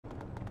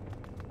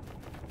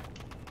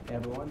Hey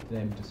everyone,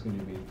 today I'm just going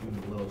to be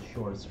doing a little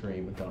short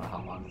stream, but don't know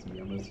how long it's going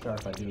to be. I'm going to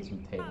start by doing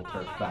some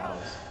Tableturf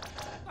battles,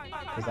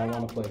 because I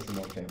want to play some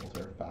more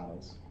Tableturf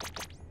battles.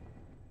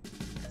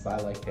 Because I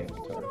like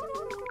Tableturf.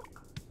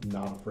 I'm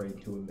not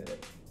afraid to admit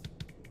it.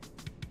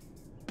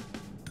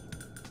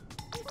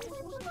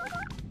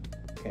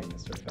 Okay,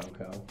 Mr.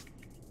 Coco.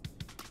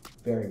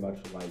 Very much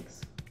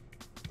likes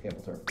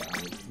Tableturf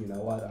battles. You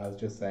know what? I was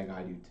just saying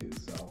I do too,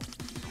 so...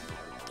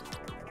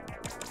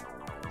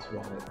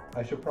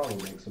 I should probably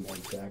make some more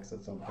decks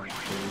at some point too.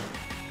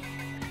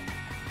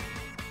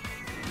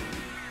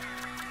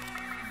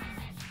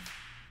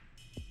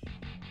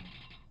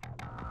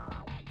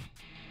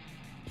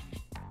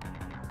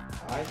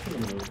 I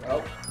can move.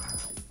 Oh,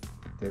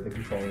 did the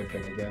controller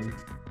thing again.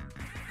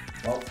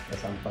 Well,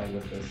 guess I'm playing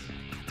with this.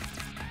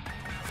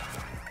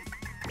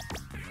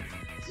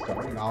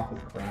 Starting off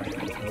with crash.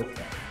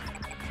 Okay.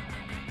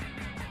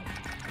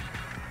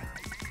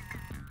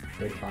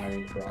 Good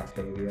timing for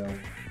Octavio.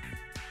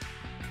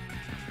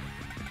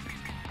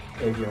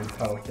 Octavio and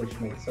Cuttlefish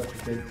make such a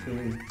good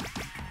team.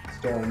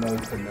 Storm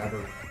mode can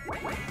never. I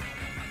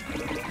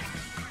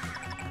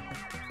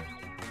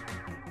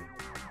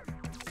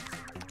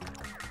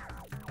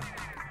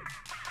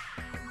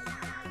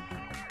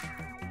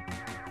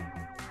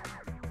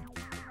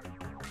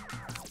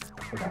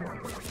think I'm gonna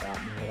put that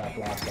more. That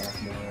blocks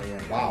off more area.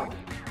 Wow.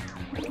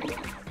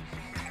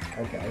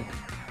 Okay.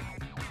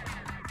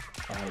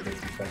 Trying to get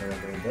some better a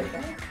little bit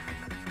now.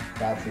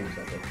 That seems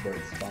like a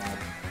good spot.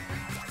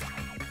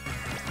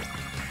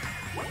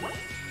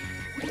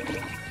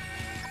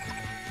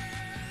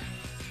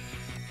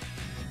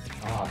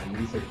 Ah, the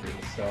music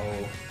is so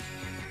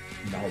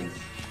nice.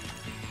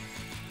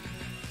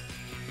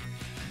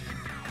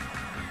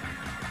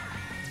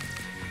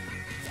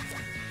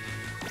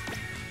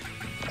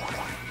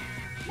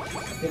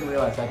 I didn't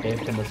realize that gave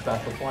him a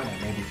special point. I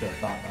maybe should have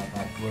thought about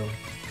that through.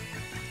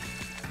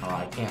 Oh,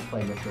 I can't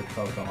play Mr.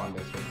 Coco on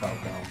Mr.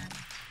 Coco.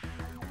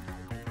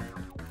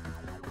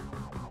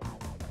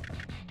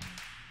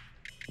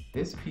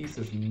 This piece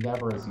is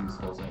never as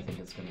useful as I think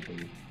it's going to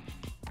be.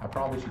 I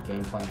probably should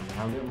game plan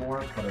around it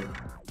more, but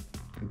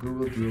the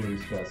Google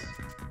Doolies just,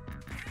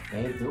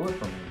 they ain't do it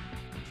for me.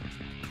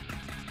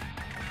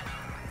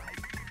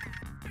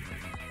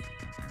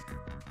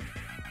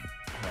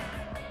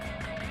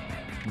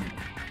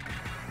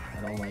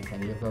 I don't like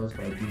any of those,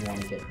 but I do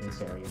want to get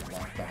this area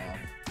blocked off.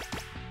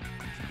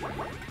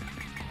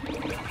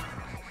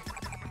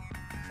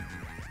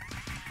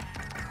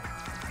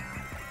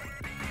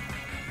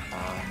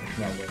 There's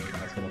no way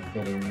that's going to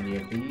fit in any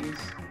of these.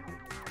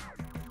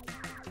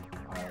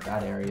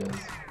 That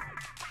area's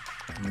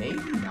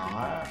maybe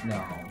not.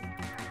 No.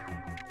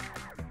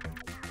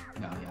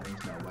 No, yeah,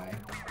 there's no way.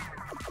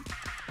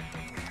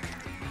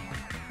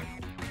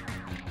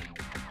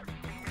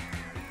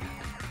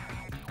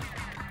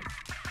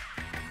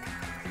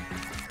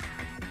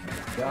 There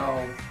we go.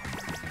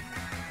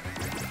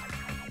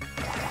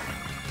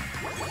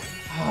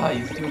 Ah,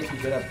 he's doing too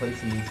good at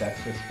placing these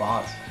extra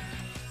spots.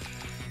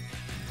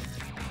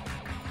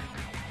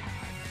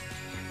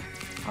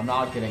 I'm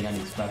not getting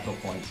any special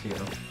points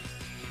here.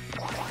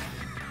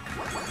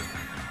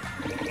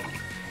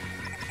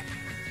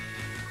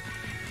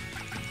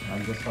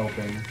 I'm just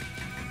hoping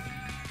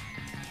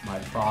my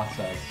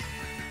process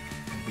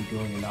will be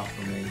doing enough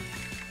for me.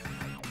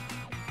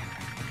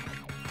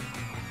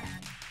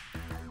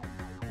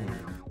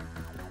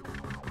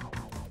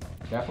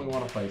 Definitely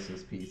want to place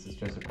this piece. It's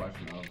just a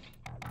question of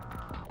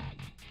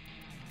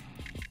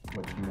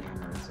which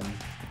mannerism.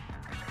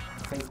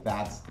 I think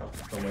that's the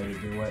way to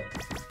do it.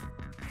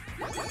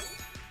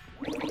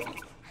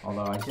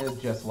 Although I did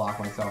just lock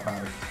myself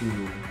out of 2.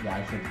 Yeah,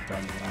 I should have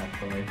done that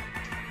actually.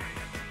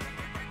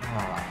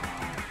 Ah,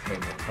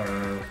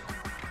 Tableturf.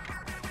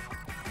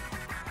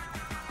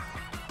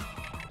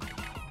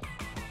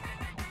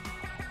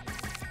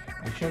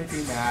 I shouldn't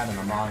be mad, and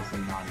I'm honestly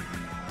not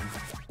even mad.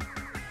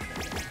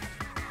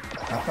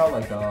 That felt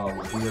like a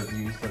weird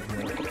use of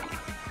your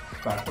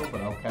special,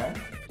 but okay.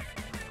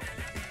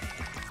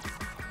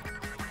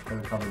 Could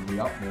have covered me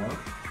up more.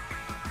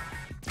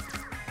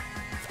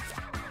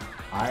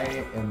 I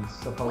am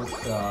supposed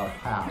to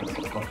pass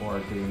before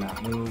doing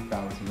that move.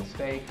 That was a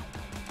mistake.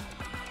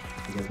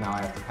 Because now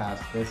I have to pass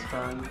this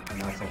turn,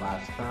 and that's the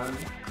last turn.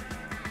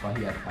 Well,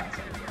 he had to pass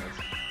anyways.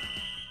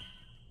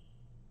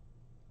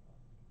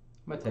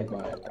 I'm gonna take my...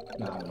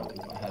 No, I'm gonna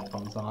leave my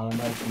headphones on. I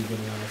might be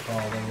getting on a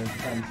call there. It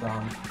depends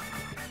on...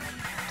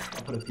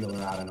 I'll put a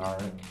feeler out in our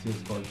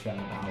Discord chat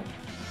about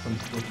some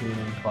switching,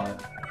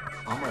 but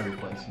I'm ready to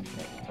play some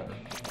Tableturf.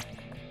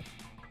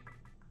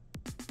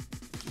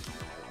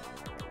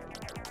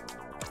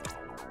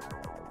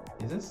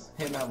 Is this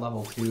him at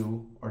level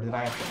 2, or did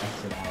I have to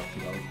exit out to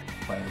go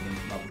play him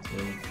at level 2?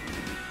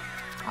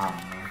 I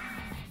don't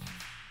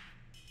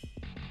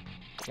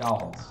know. Y'all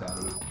hold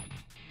steady.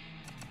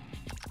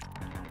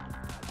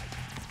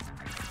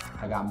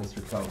 I got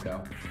Mr. Coco.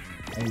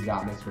 And he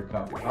got Mr.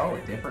 Coco. Oh, a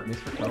different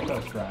Mr.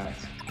 Coco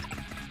strats.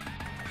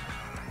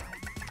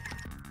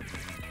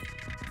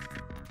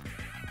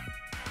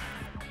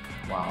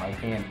 Wow, I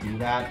can't do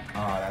that.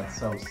 Oh, that's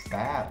so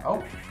sad.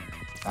 Oh,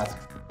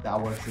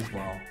 that works as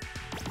well.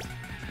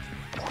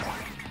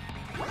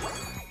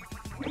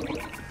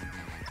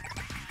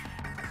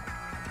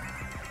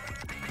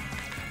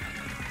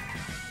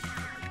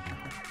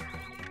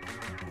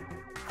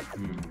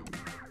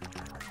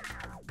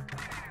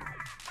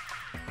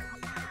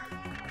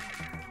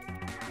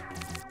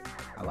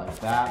 I like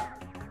that.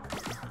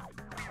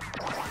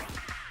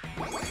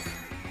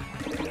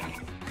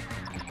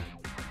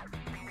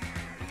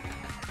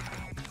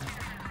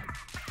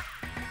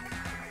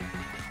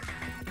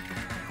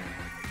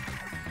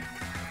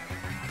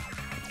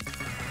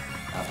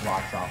 That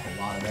blocks off a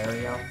lot of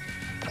area.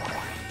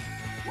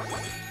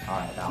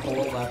 Alright, that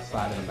whole left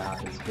side of the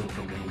map is good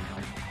for me now.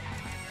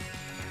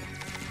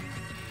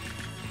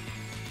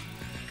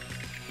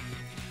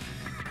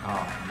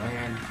 Oh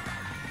man.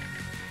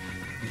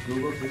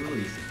 Google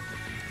Doodlies.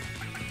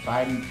 If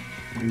I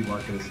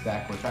rework this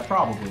deck, which I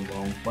probably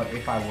won't, but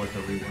if I were to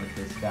rework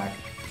this deck,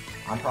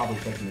 I'm probably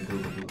taking the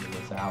Google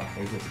Doodlies out.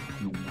 They just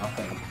do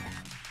nothing.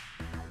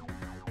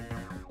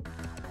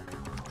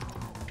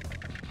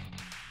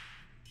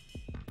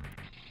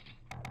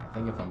 I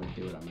think if I'm gonna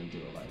do it, I'm gonna do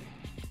it like...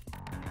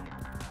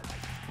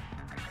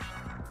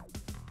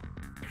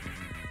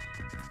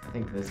 I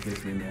think this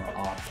gives me more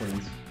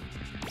options.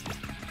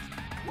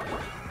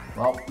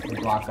 Well, we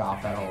blocked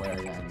off that whole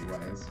area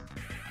anyways.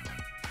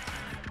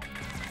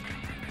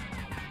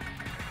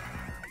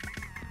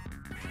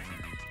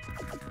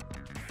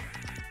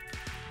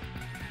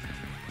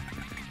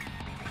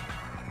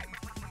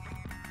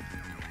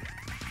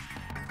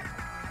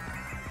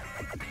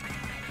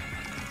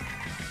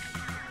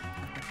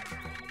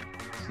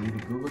 See,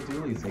 the Google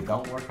Doolies, they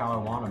don't work how I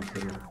want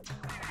them to.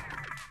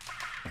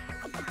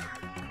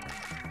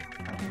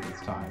 I think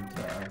it's time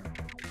to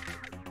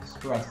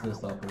stress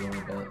this up a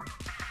little bit.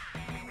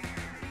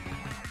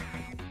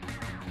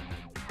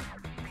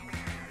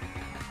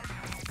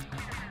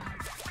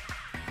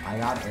 I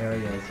got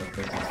areas of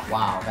this.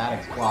 Wow, that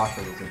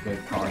Exploiter is a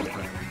good card for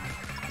me.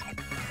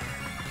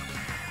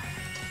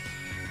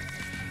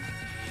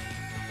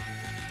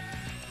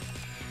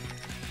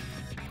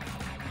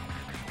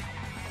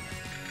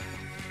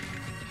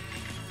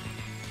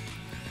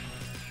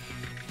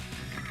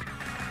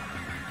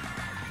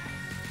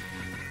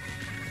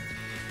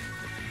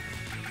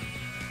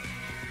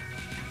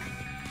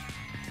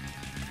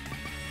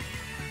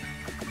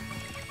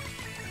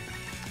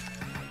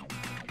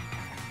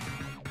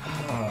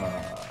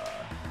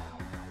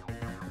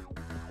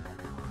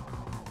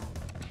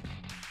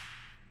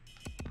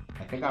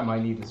 I think I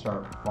might need to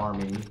start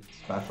farming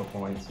special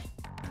points.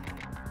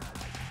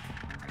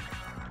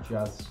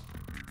 Just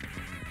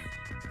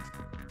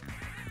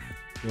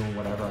doing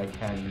whatever I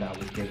can that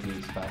would give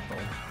me special.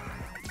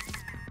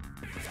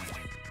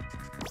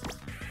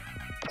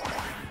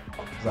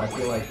 Because I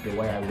feel like the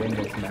way I win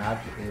this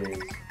match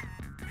is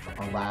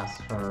a last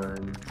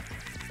turn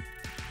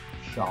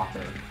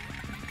shocker.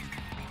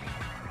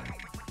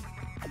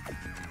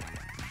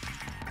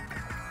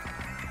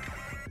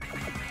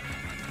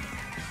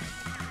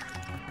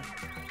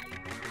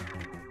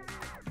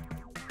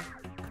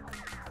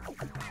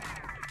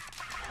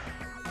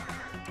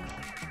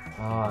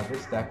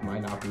 This deck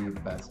might not be the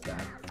best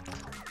deck.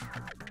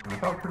 I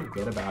felt pretty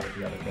good about it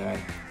the other day.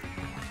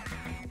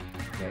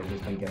 Yeah, I've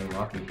just been getting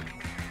lucky.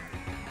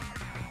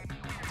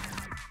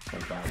 I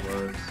think that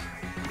works.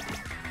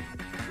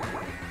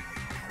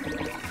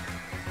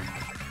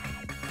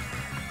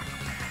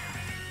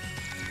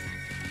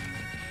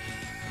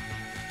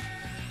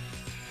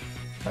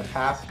 If I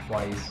pass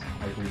twice,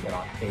 I can get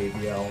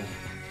Octavio at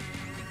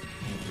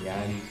the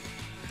end.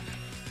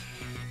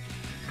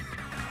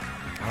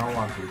 I don't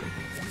want to do this.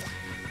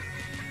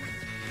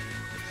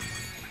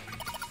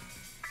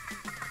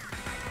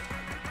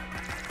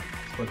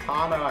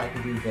 Katana, I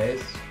can do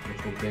this,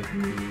 which will give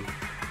me...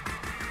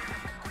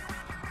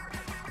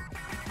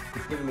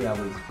 It's giving me at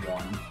least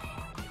one.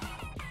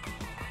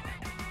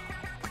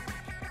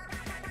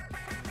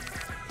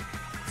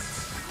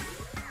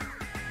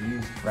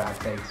 Use Grab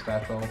Take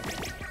special.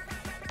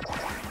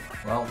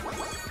 Well,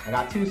 I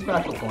got 2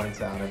 special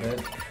points out of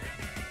it.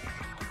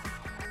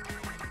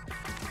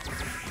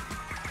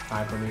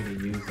 Time for me to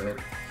use it.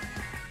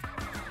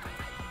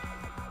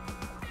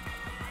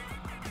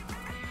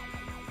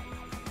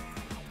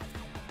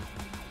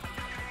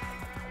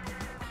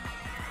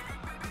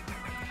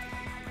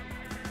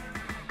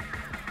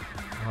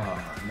 Oh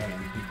man,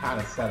 he kind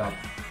of set up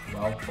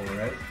well for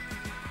it.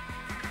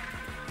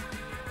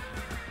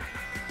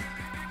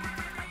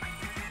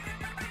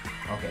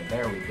 Okay,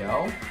 there we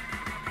go.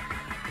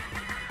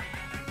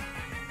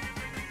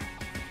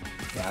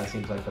 Yeah, that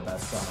seems like the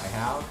best shot I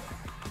have.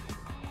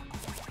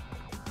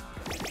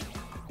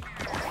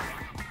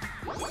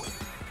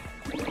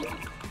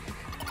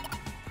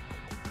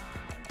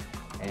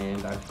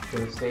 And I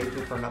should have saved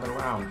it for another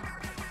round.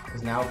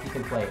 Because now if he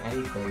can play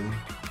anything,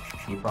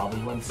 he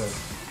probably wins it.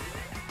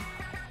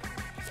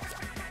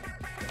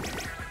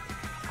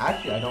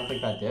 Actually, I don't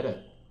think that did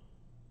it.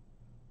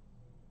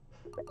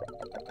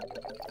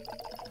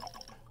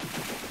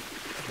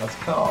 Let's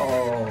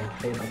go!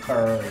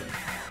 Tableturf.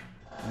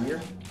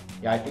 Weird.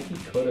 Yeah, I think he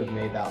could have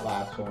made that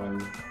last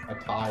one a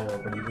tire,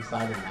 but he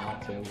decided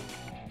not to.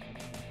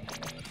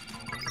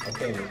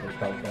 Okay, Mr.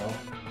 Coco.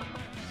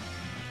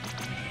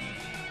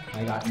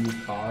 I got new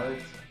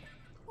cards.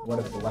 What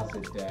a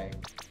blessed day.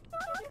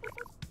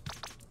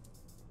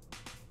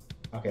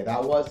 Okay,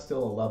 that was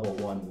still a level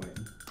 1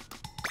 win.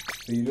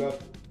 So you do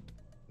have...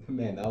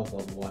 Man, that was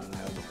level 1 and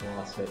I almost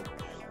lost it.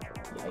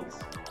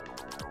 Yikes.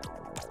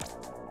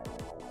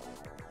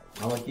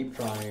 I'm gonna keep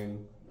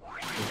trying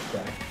this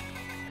deck.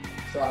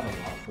 Still haven't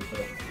lost with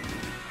it.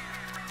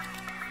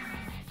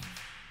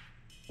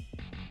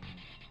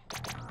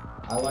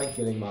 I like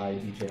getting my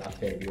DJ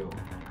Octavio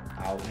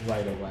out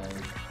right away.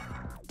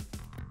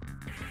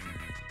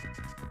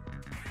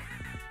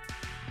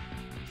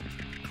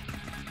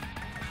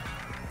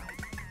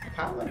 I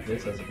kind of like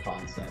this as a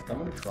concept. I'm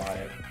gonna try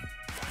it.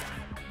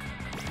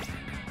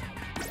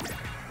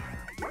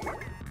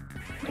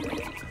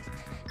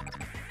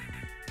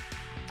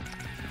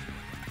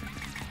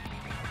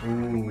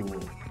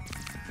 Ooh,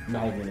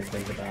 not even gonna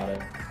think about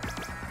it.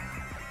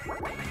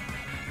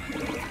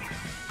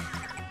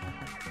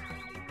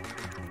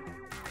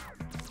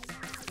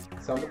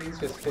 Some of these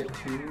just fit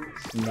too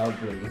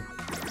snugly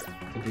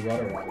to do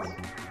otherwise.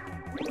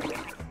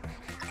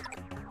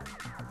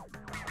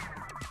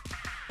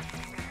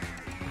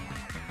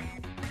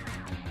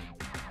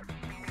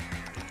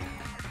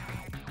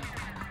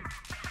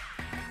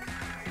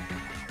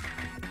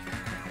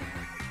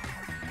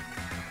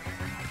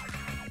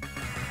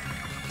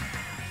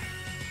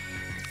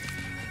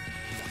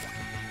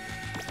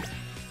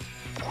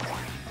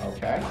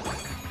 Okay.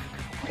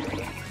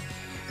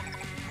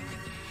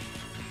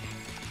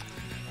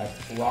 I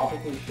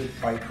probably should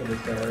fight for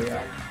this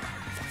area.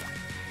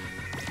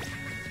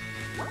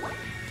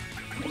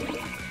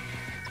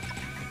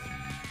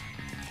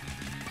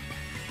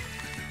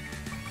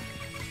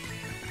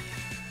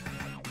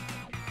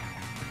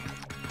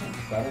 I'm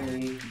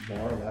suddenly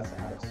more or less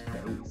out of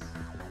space.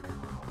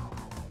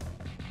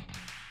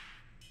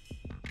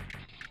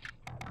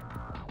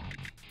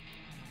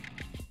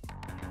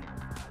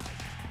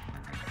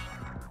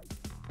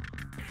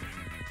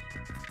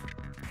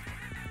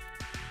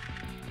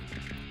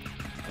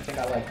 I think I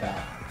like that.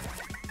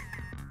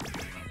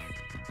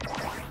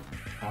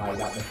 I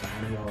got the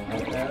manual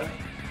out there.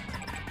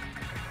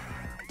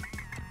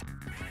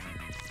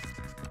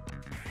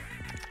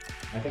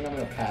 I think I'm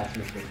gonna pass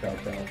Mr.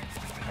 Coco.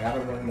 I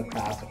gotta learn to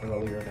pass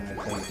earlier than I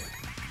think.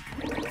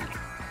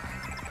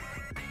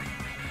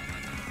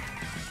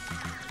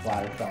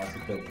 Splatter Shot's a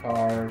good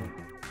card.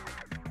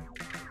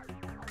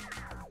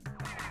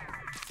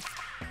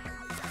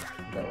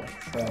 Go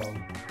like so.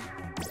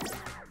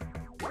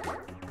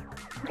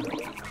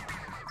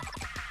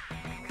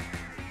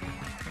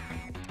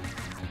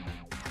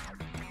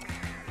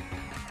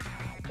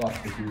 Plus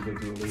the Hoover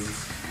Doolies.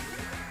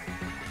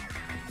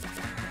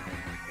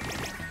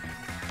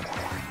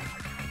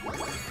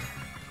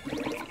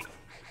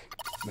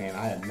 Man,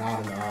 I am not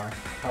in a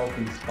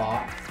healthy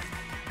spot.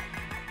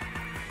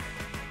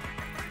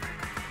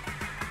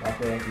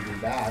 Luckily I can do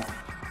that.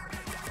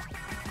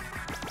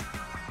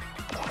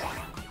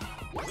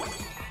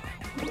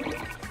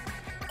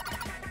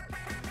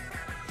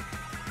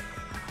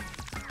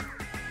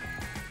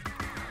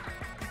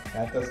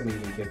 That doesn't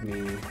even give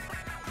me...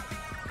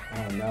 I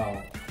don't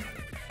know.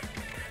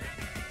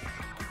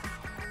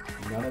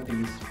 None of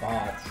these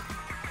spots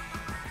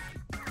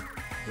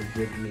will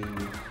give me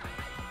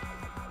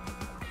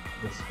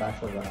the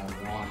special that I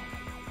want.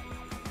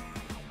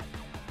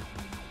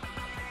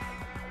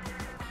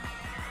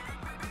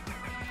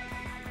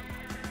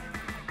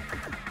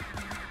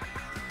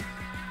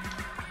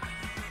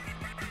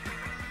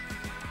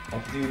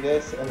 Let's do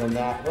this and then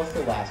that. What's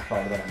the last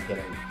card that I'm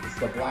getting? It's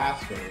the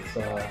blaster. It's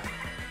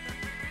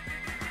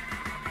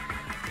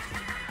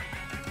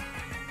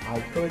I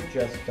could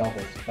just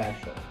double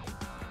special.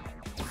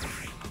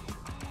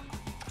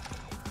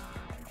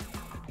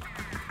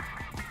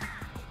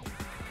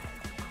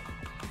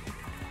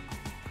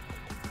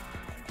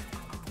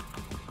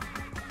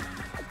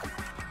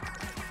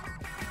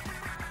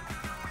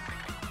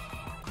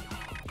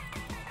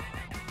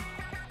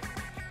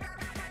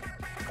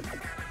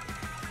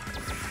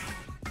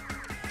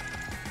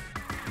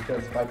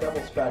 Because if I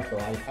double special,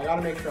 I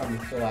gotta make sure I'm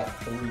still at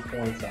 3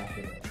 points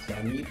after this. So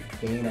I need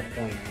to gain a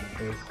point out of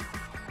this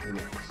in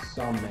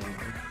some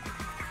manner.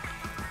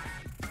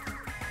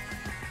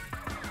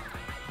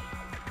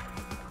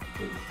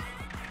 It's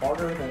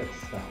harder than it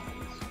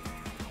sounds.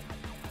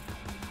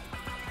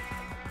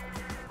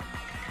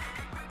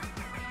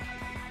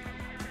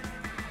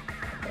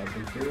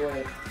 Doesn't do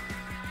it.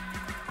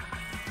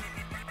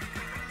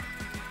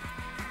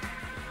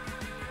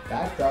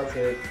 That does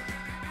it.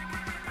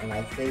 And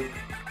I think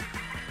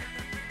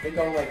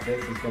going like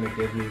this is going to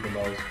give me the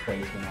most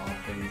placement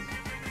options.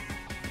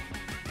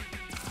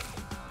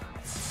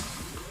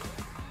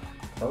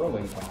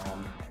 Curling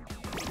bomb.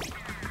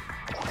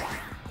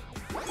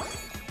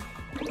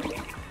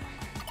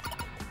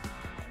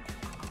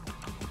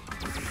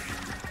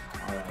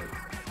 Alright.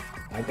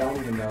 I don't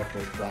even know if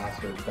this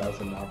blaster does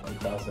enough. It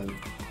doesn't.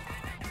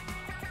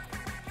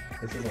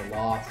 This is a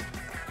loss.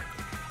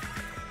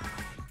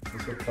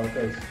 Mr. Coco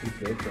is too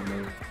big for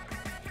me.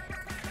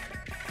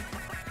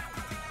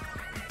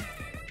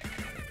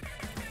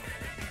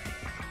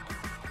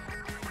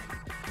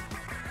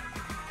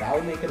 That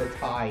would make it a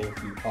tie if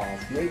he calls.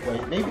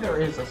 Maybe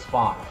there is a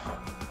spot.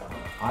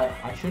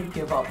 I shouldn't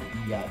give up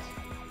yet.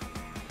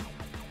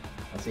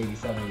 That's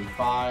 87,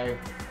 85,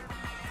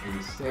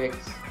 86,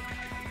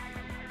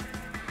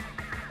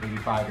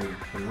 85,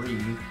 83,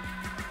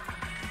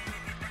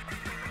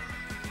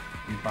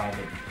 85,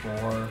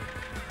 84.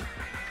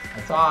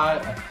 That's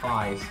not a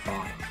tie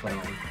spot,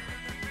 so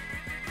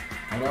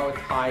I know a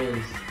tie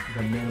is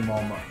the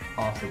minimum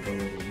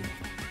possibility.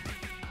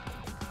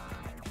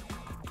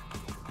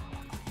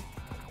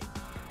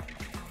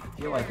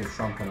 I feel like it's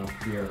something up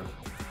here.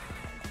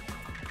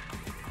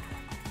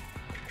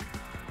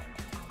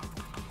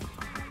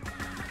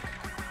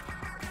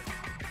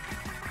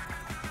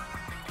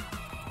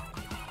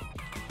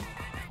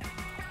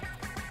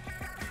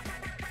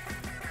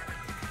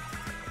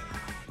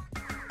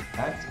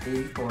 That's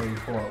 84,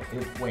 84.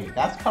 Wait,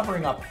 that's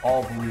covering up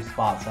all blue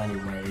spots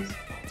anyways.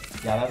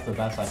 Yeah, that's the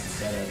best I can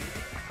get it.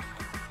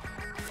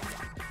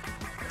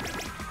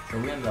 So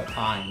we ended up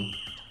tying.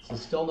 So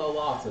still no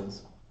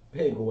losses.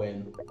 Big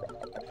win.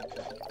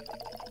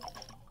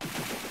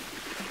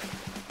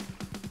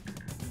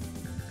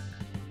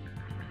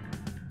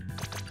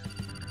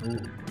 Ooh,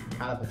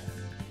 kind of a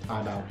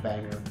timeout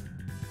banger.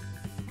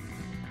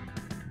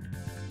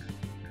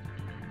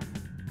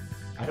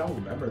 I don't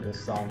remember this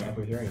song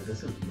ever hearing it.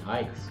 This is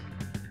nice.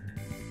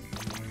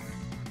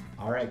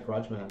 Alright,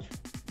 grudge match.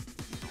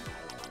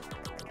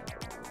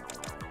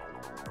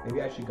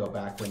 Maybe I should go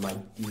back to my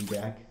D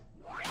deck.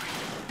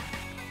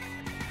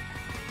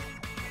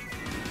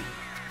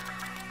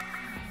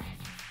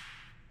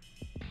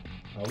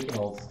 Oh, we can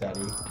hold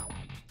steady.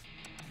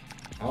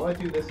 I want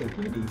to do this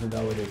again, even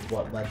though it is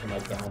what led to my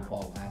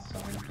downfall last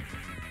time.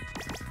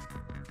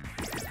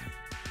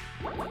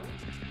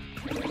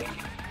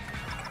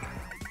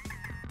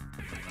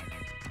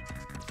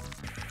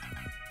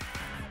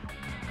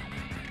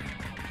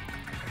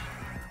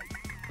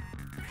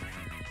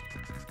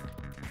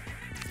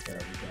 There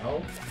we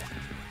go.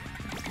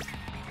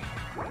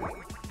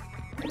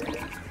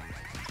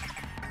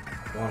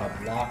 Want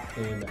to block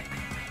him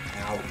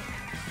out.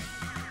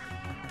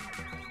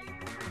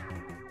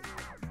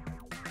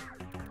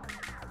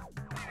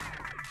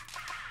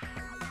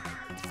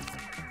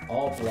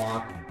 All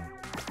block.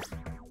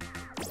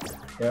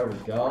 There we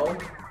go.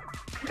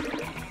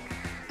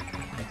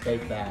 I'll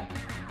take that.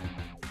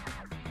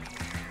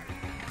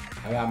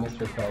 I got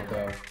Mr.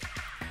 Coco.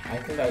 I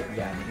think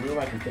yeah, the room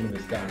I can fit him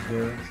is down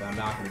here, so I'm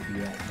not going to do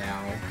that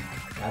now.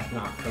 That's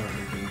not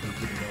currently being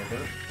computed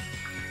over.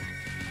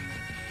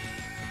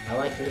 I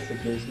like this,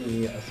 it gives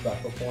me a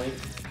special point.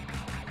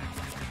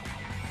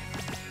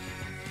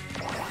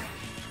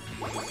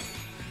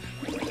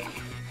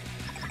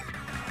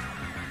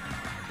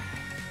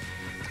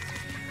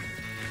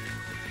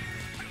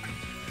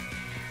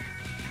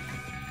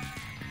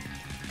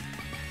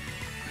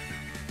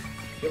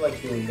 I feel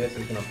like doing this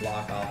is going to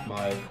block off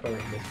my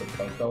current Mr.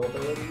 Coco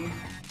ability.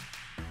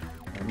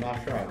 I'm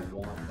not sure I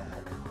want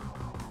that.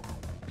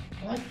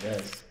 I like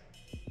this.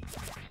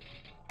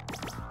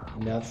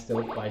 And that's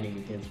still fighting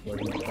against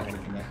what he's trying to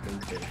connect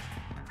into.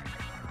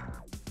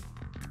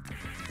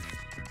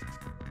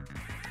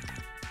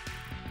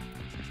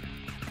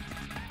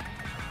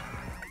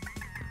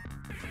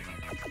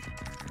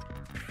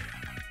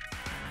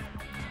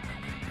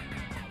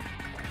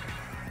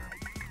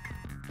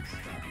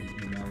 Stop the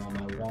email on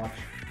my watch.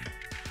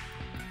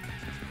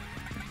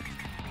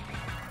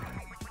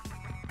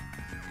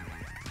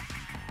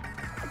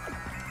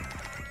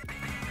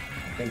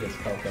 I think it's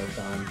Coco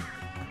time.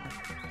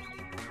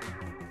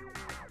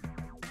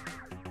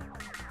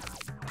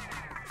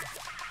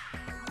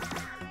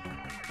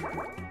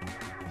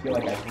 I feel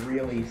like I've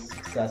really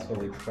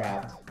successfully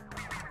trapped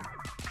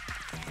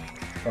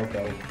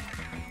Coco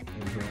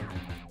in here.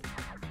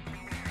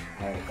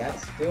 Alright,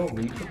 that's still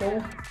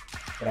reachable,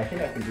 but I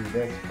think I can do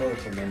this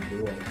first and then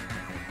do it.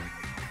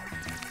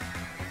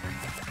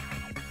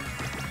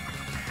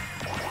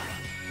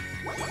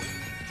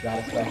 Got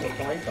a special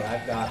point, but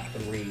I've got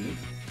 3.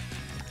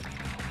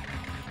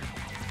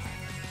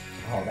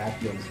 Oh, that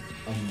feels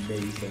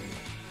amazing.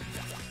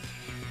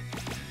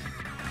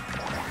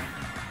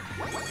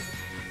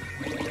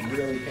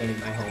 Really painting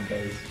my home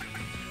base.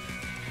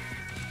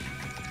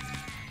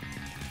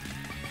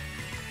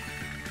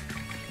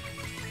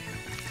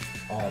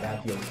 Oh,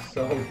 that feels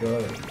so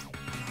good.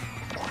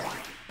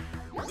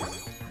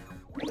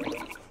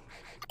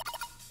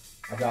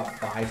 I've got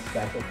 5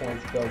 special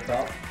points built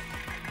up,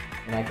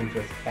 and I can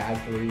just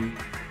casually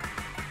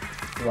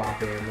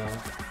drop in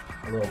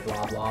a little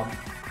blob blob.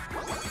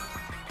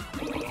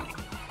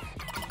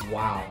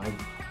 Wow,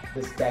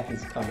 this deck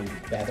is coming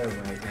better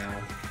right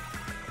now.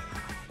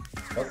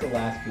 What's the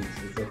last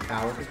piece? Is it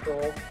power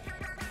control?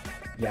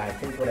 Yeah, I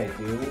think what I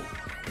do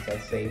is I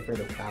save for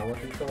the power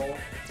control.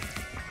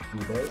 do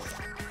this.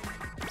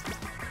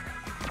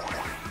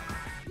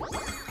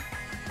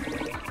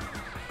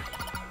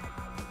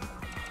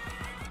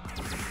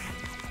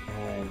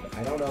 And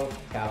I don't know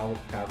if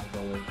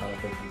capital or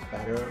cuttlefish is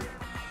better.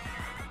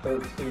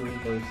 13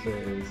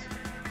 versus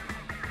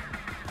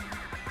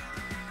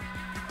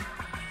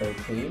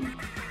 13.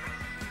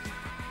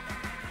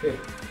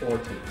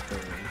 14 for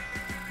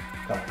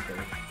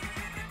cuttlefish.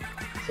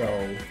 So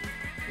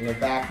in a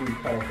vacuum,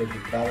 cuttlefish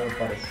is better,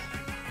 but it's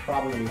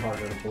probably going to be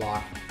harder to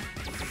block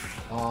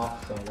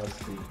off, so let's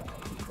do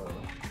crowd control.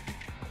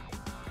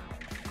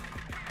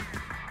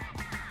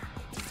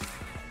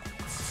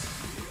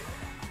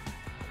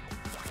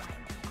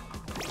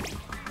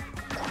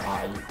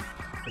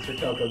 Mr.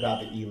 Toko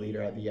got the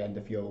E-leader at the end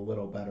to feel a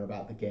little better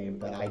about the game,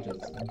 but I just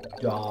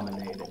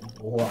dominated.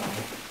 Wow.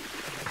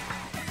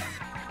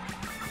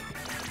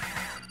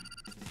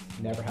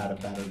 Never had a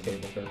better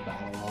Tableturf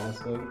battle,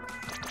 honestly.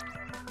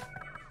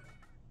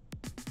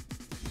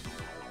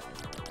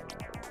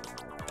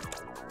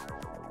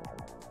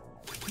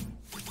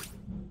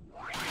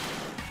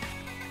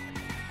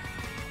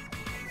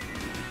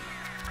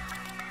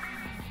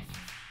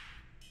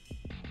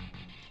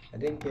 I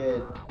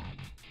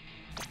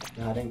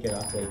didn't get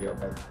upgrade yet,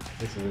 but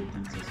this is a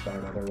decent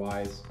start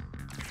otherwise.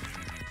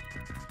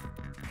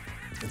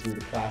 Let's do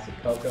the classic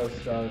Coco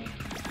start.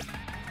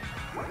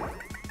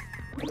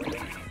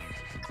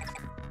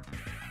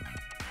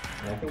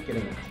 And I think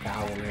getting a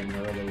tower in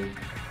early.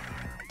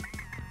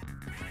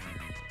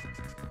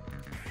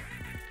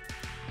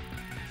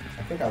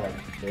 I think I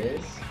like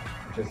this,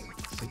 just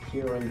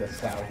securing the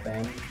south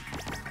end.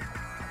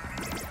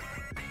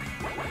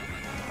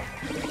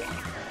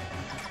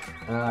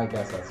 I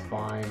guess that's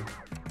fine.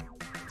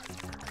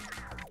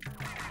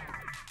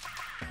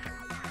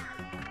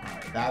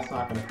 Alright, that's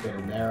not going to fit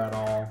in there at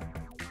all.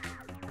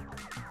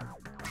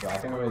 So I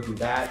think I'm going to do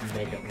that and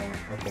make it more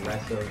like the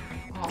rest of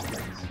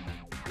offense.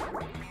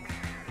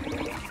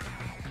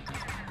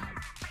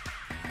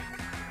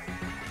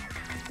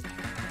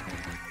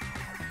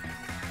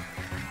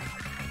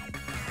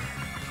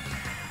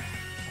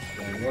 That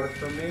won't work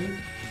for me.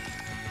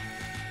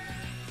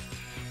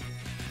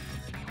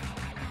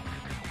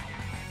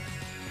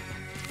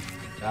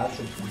 That's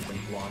a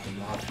decent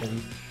blocking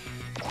option.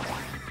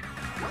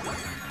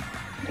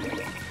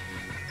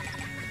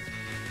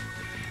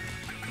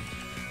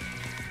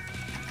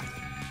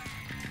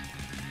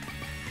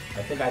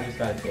 I think I just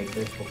gotta take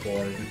this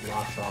before he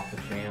blocks off the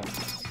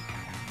chance.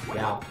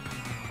 Yeah.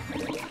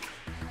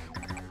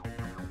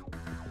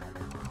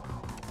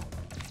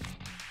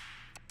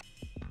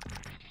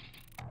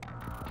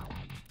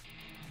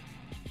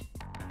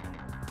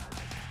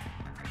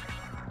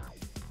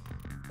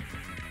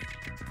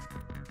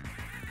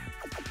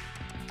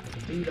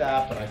 Do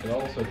that, but I could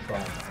also try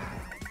that.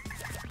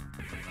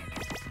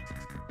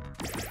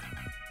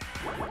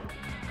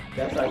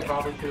 Guess I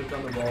probably should have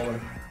done the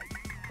roller.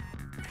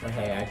 But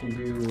hey, I can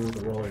do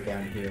the roller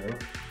down here.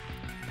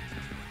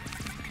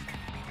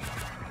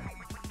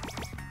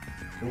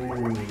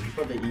 Ooh, you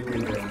put the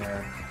E-leader in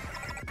there.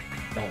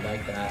 Don't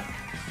like that.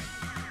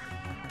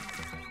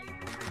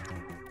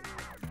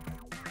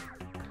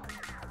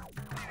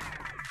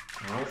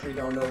 I honestly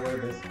don't know where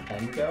this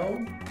can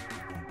go.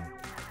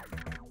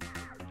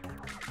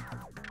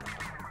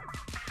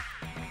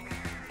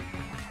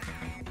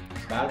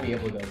 Gotta be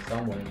able to go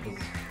somewhere because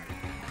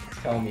it's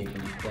telling me it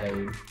can be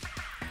played.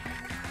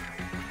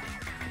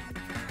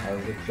 Or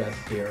is it just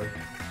here?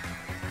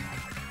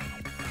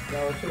 No,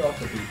 it should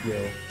also be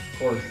here. Of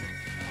course,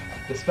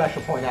 the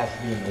special point has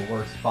to be in the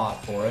worst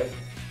spot for it.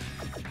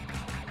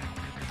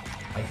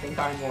 I think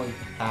I'm going to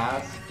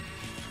pass.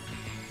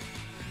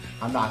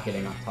 I'm not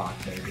getting up top,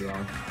 baby.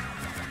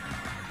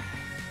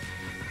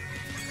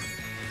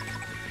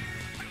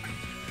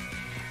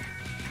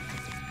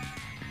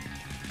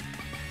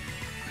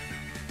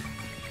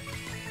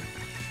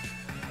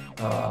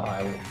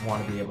 I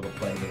want to be able to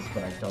play this,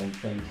 but I don't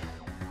think...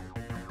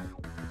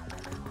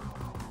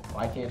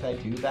 Why can't I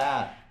do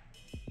that?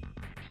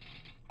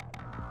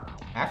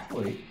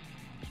 Actually,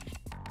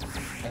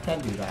 I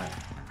can do that.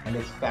 And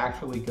it's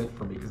factually good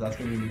for me, because that's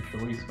going to give me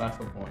 3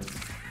 special points.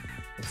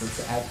 If it's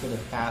as good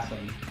as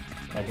passing,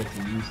 I get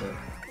to use it.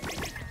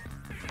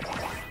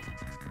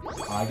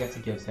 I guess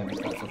it gives him a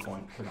special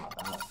point. Forgot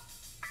that.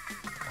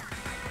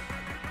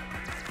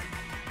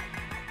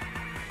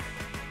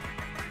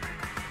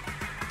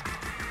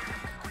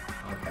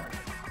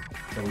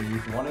 So we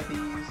use one of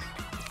these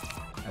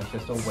as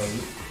just a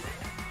weight.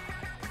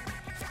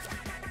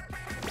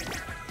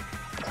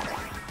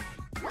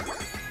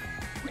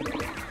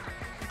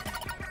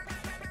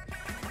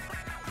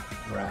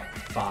 We're at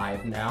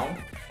 5 now.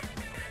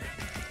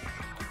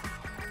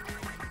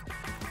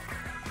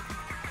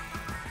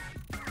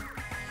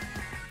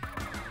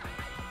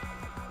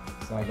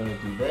 So I'm going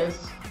to do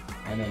this,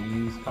 and then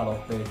use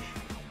Cuttlefish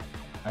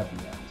at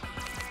the end.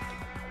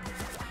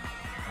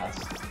 That's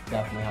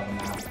definitely how the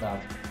mascot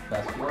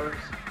best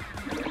works.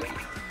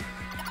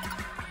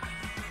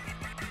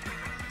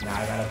 Now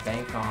I gotta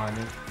bank on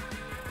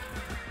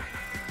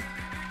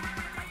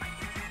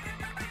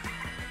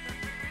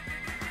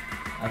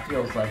That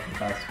feels like the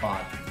best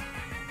spot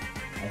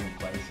I can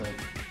place it.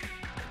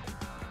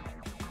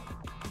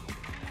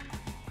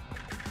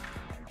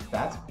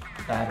 That's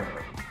better.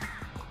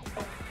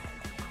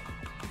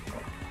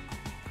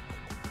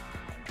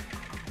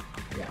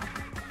 Yeah.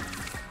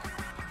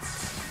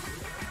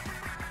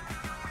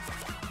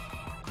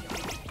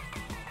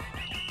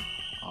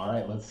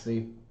 Alright, let's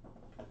see.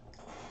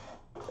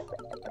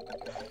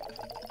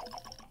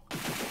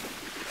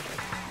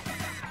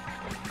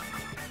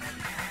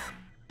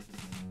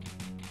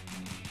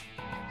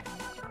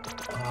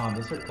 Oh,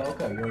 Mr.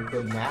 Coco, you're a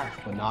good match,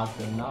 but not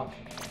good enough.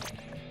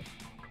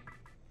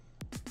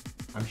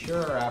 I'm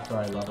sure after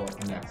I level up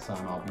the next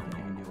sun, I'll be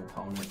getting a new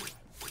opponent.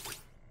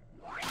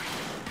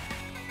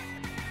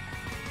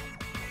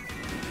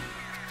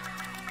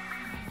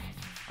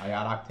 I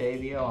got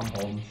Octavio, I'm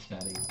holding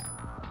steady.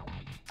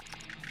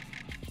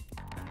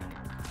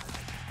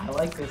 I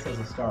like this as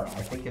a start.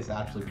 I think it's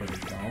actually pretty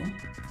dumb.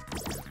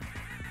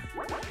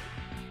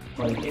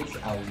 But it hits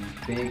a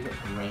big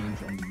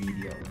range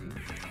immediately.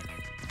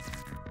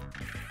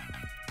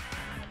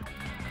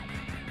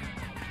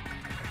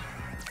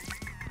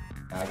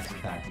 That's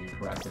attacking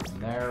aggressive in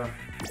there.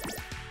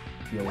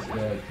 Feels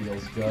good,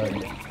 feels good.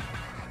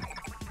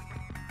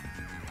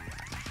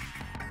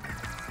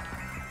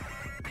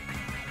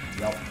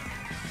 Yep.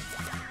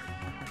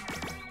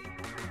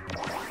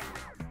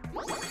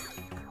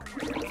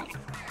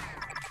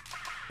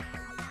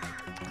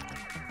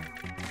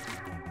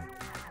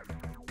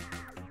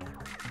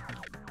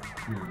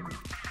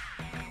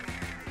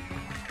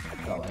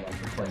 Felt like I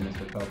could play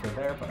Mr. Coco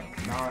there, but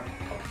I'm not.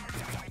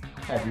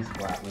 Heavy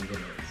Splatling it is.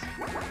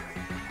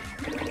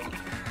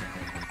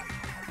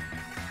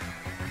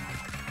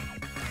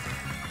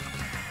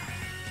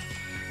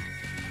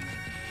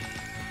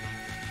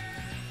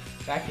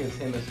 That gives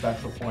him a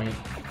special point.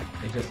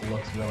 It just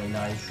looks really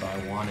nice, so I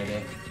wanted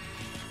it.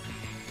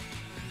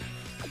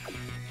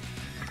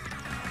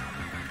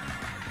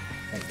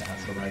 I think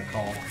that's the right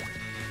call.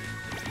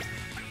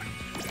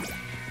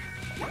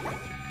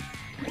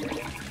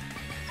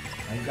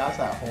 And he got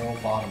that whole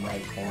bottom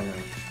right corner.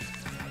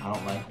 I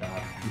don't like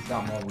that. He's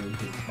got more room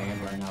to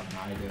expand right now than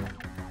I do.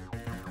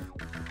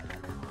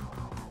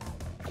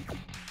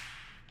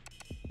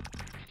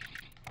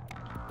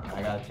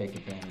 I gotta take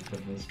advantage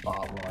of this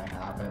spot while I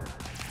have it.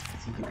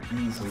 He can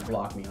easily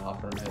block me off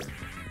from it.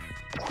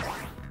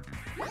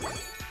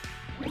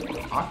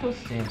 Octo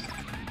Stamp's a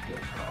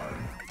good card.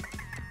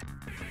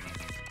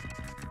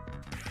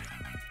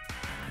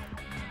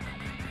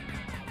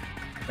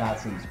 That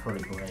seems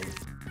pretty great.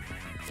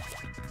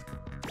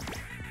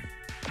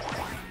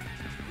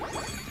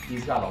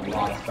 He's got a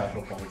lot of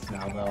special points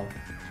now, though.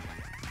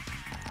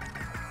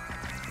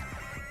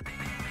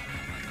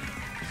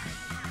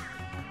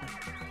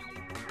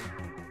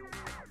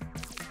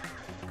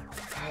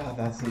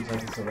 That seems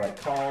like it's the right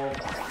call.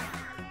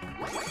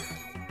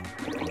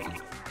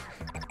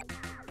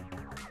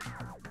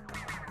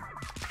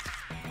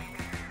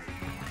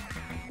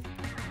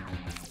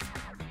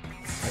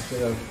 I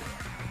should have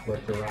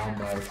flipped around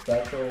my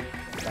special.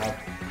 About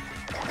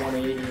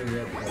 180,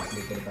 let's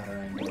make it a better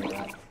angle of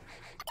that.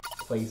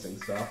 Placing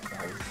stuff,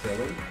 that was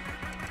silly.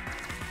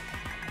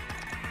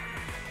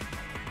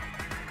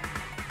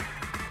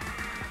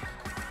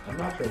 I'm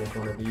not sure which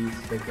one of these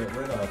to get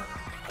rid of.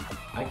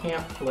 I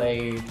can't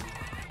play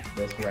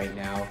this right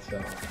now, so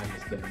I'm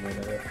just getting rid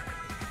of it.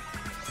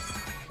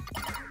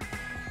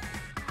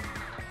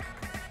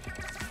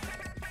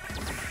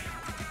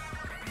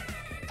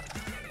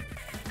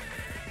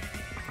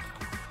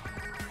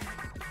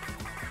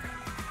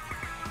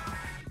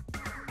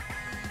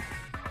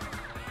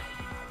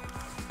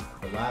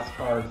 The last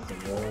card is the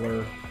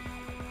roller.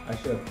 I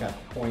should have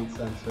kept point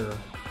sensor,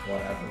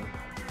 whatever.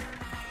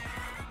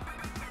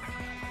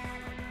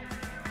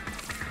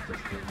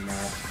 Just doing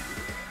that.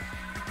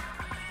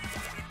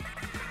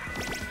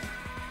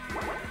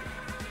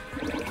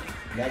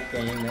 That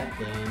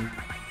game.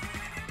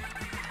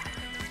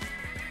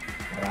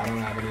 But I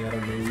don't have any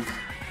other moves.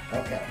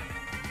 Okay.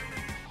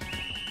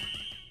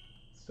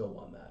 Still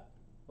won that.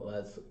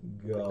 Let's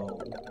go.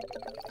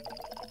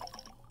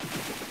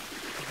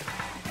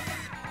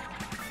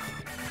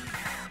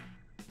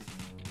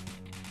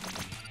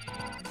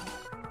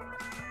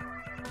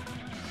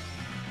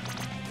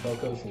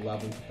 Coco's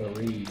level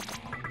 3.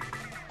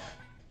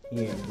 He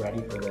ain't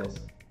ready for this.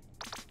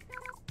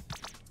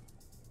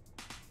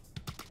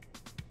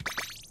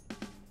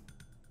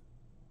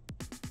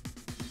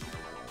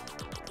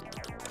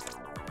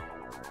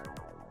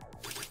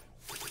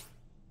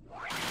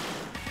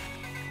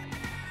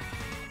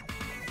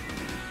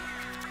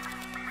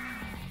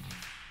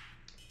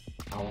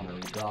 I want to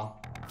redraw.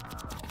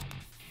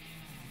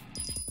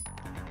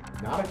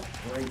 Not a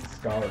great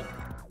start.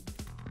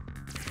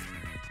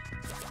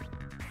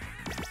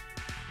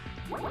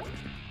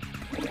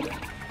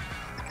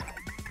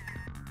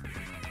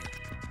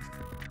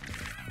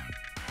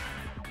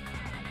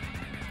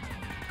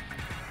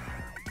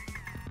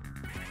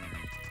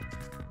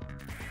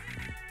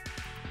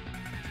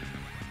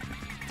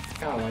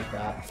 Kind of like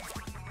that.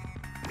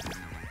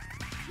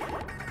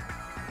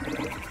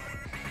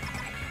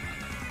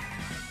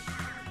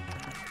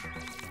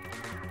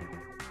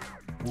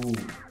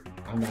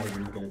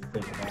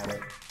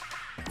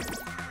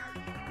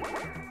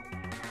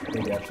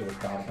 should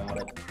have thought about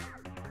it.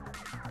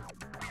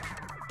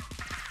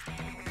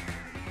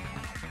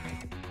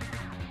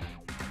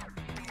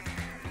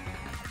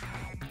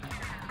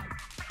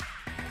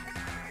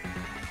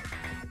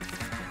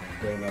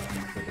 Going up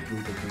for the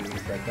group of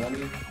dudes that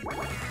dummy.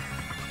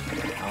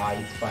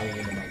 He's fighting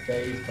into my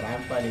face, but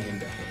I'm fighting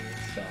into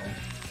his, so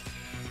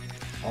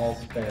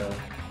all's fair.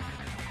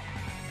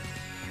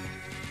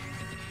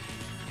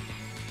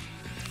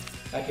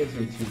 That gives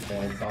me 2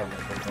 points, I'll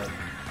work with it.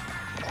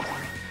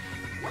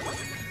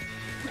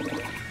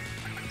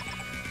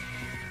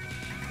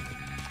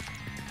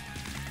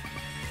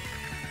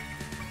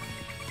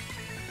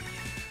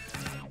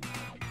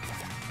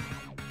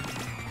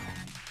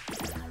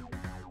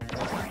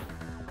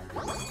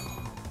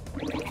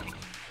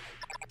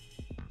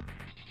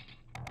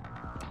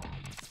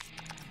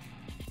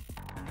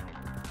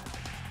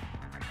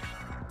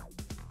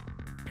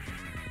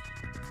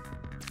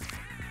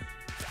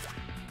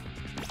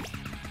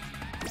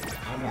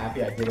 I'm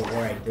happy I did it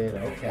where I did,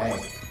 okay.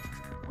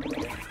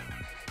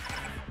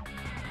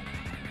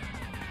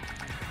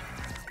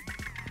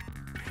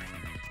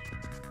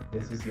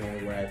 This is the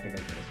only way I think I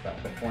get a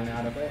special point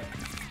out of it.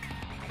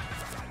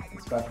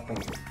 And special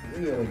points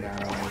really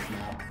matter on this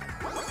map.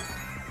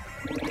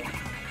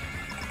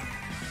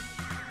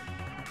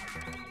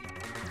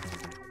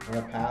 I'm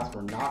gonna pass,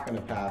 we're not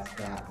gonna pass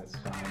that this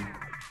time.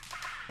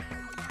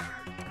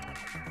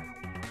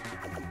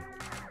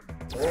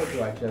 Or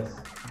do I just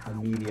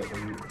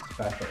immediately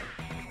special?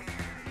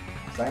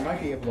 Because I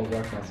might be able to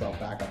work myself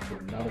back up to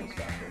another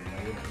special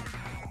later.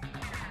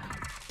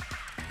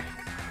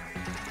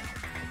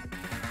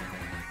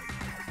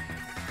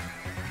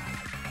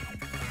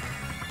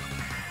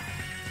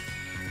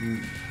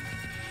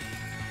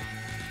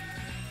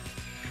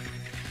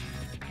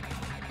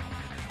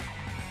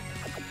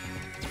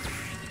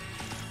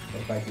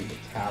 If I do the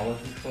tower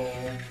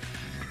control.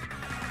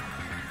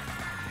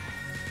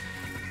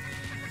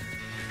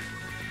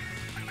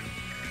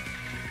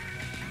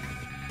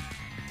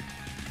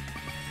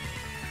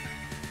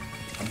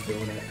 I'm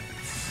doing it.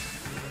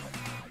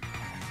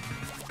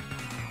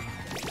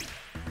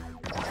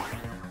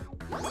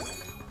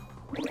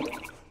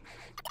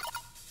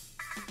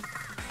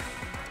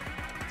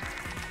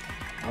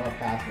 I'm a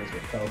pass this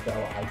with Coco.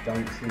 I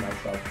don't see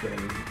myself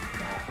getting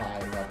that high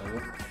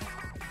level.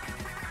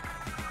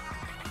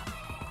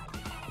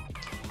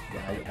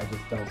 Yeah, I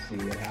just don't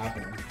see it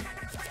happening.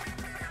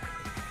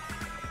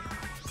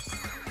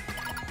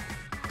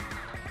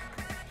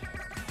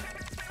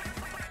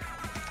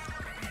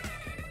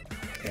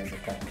 Stands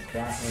affecting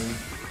flattening.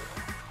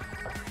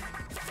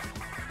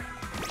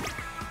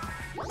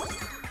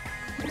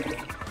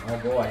 Oh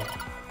boy.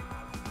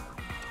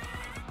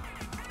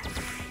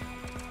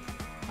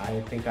 I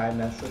think I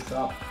messed this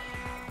up.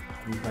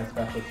 Use my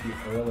specialty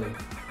early.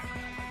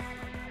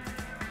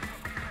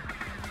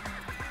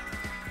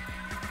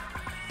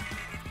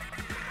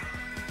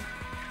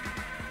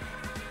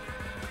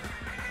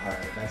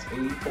 Alright, that's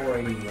 84,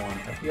 81.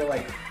 I feel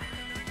like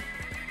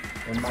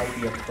there might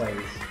be a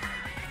place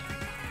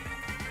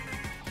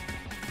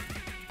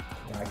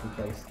where I can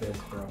place this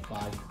for a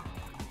 5.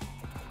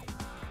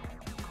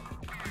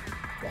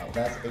 Wow,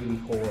 that's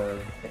 84 to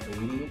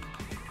 80.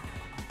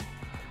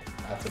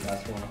 That's the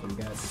best one I can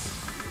get.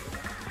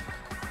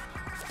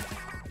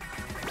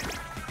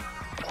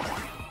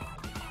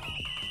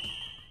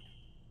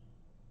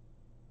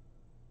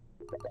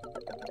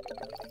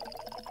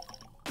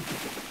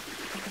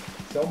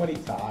 So many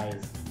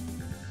ties.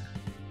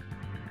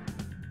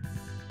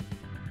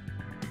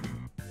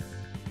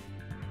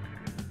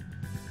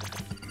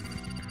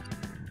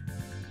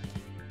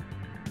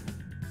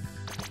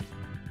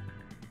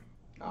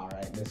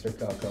 Alright, Mr.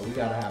 Coco, we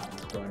gotta have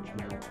this crunch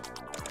now.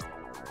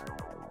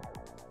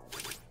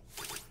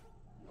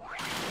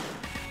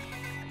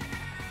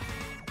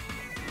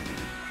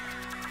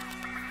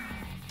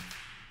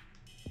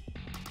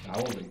 I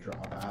will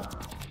redraw that.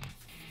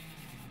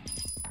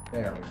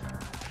 There we go.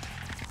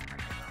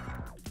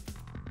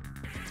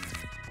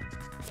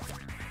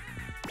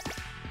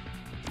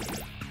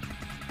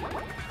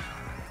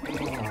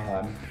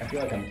 I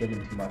feel like I'm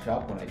giving too much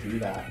up when I do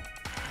that.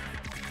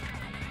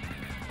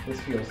 This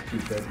feels too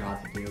good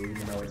not to do,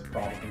 even though it's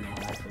probably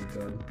not actually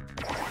good.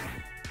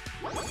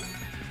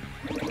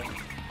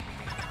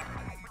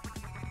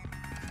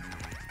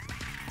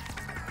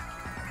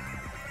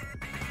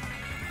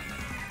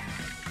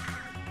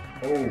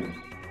 Oh.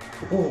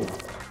 Oh.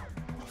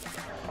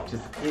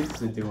 Just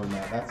instant doing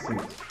that. That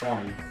seems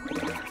funny.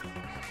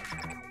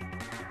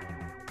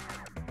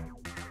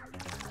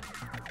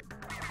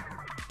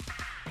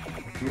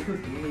 Goober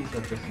Doolies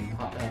are just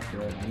not that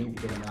good. I need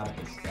to get them out of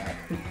this deck.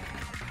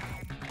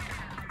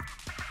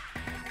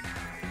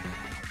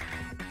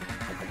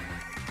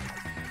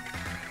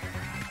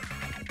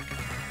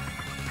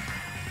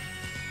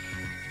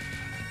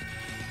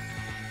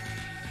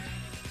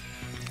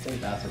 I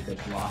think that's a good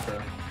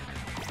blocker.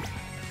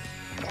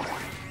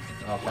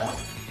 Okay.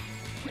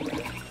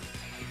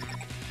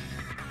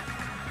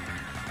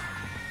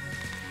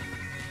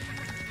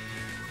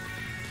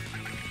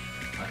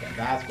 Okay,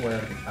 that's where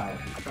the tower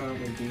can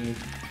currently be.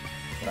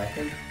 But I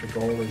think the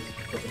goal is to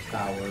put the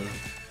tower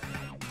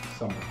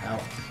somewhere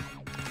else.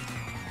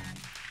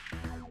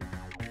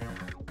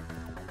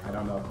 I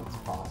don't know if it's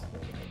possible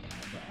right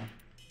now, though.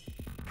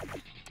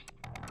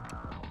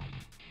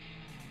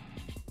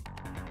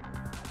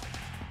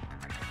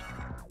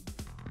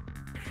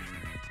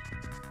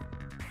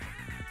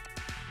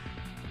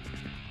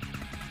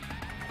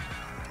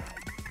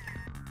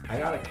 I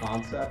got a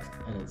concept,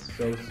 and it's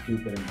so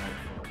stupid in my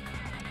phone.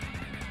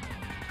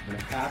 I'm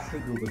gonna pass the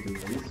Google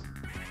Doodles.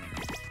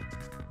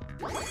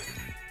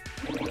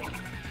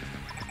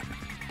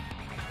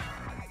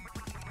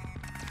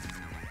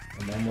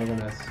 And then we're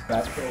gonna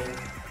special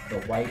the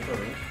wiper.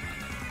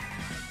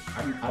 I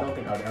don't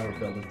think I'd ever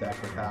build a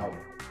deck without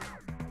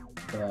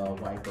the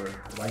wiper.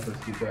 The wiper's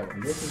too good.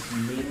 And this is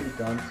mainly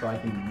done so I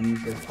can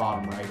use this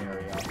bottom right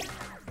area,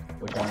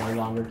 which I no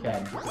longer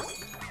can.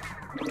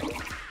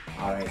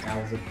 Alright,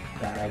 that was a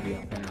bad idea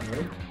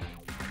apparently.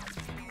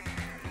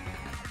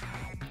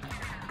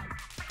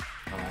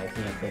 I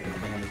can't take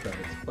advantage of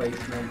its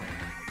placement.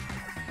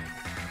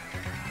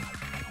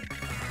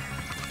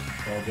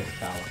 So I'll just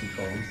tower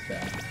control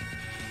instead.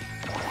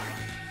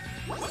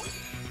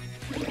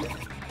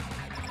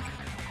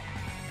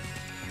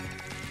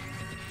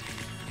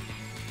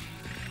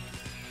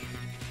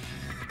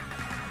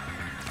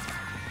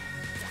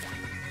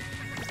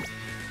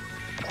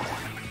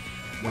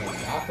 Man,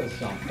 that was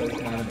some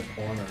placement out in the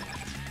corner.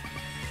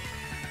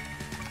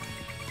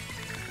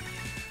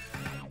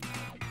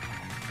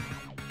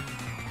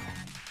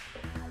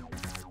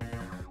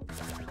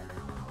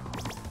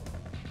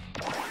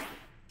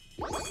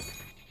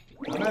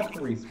 I'm at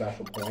 3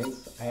 special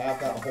points. I have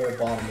that whole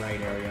bottom right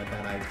area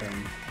that I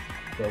can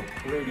go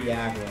pretty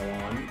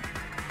aggro on.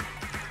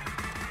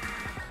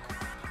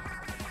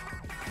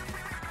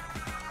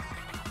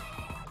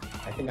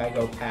 I think I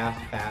go past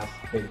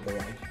big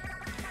boy.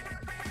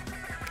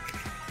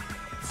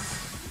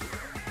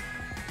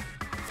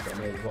 So I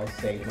may as well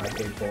save my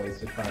big boys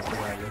to try to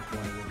figure out which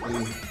one it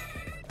would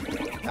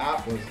be.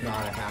 That was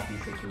not a happy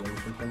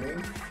situation for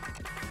me.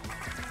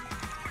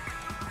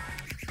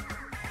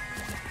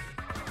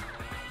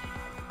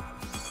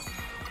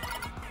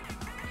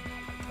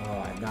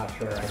 I'm not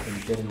sure I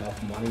can get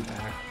enough money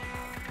back.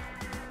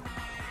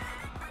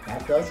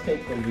 That does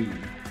take the lead.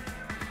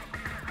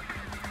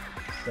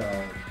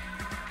 So...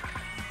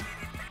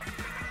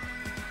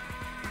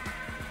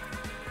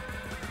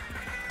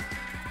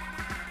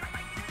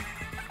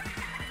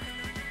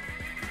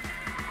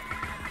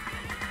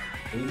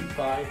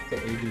 $85 to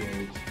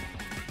 $88,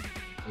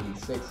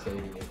 $86 to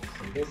 $88.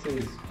 So this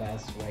is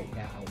best right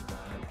now, but...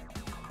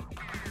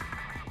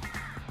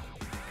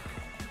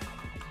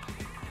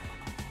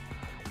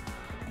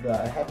 The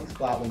heavy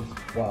splatling is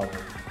 12.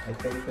 I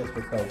think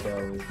Mr.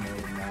 Coco is more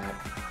than that.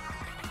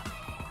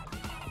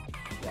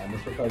 Yeah,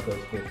 Mr. Coco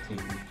is 15.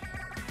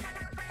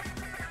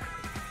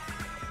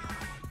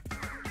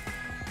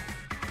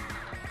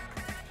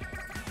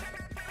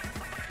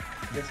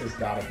 This has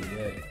gotta be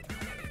it.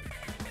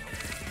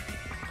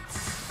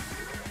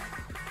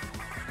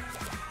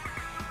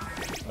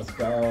 Let's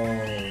go.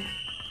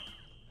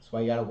 That's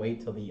why you gotta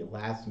wait till the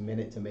last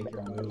minute to make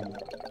your move.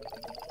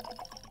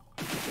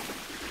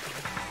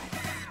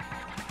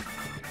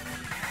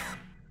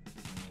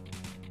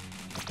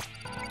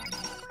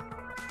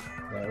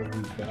 There we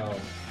go.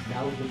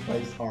 Now we can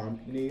place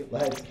Harmony.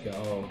 Let's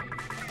go.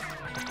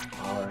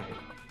 Alright.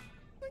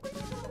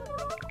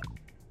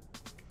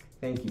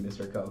 Thank you,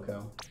 Mr.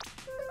 Coco.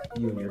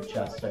 You and your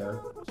chest hair.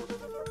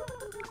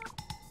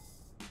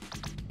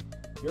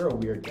 You're a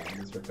weird guy,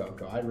 Mr.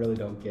 Coco. I really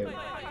don't get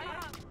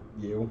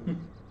you.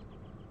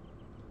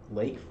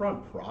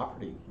 Lakefront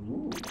property.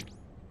 Ooh.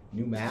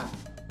 New map.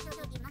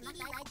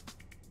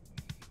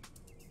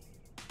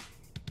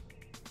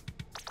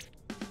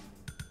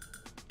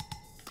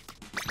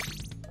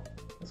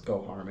 Let's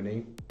go,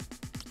 Harmony.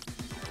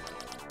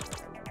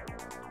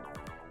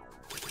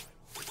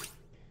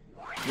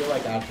 I feel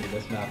like actually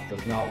this map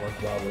does not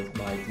work well with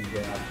my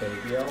DJ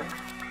Octavio,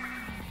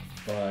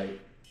 but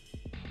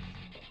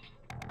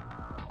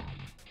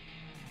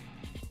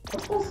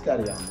let's hold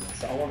steady on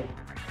this. I want to.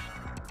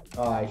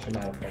 Oh, I should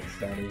not have held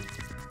steady.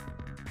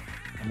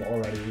 I'm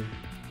already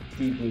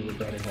deeply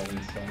regretting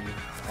holding steady.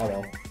 Oh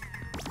well.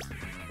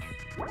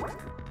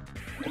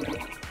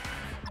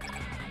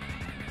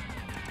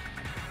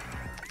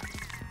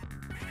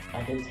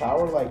 I can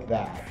tower like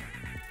that.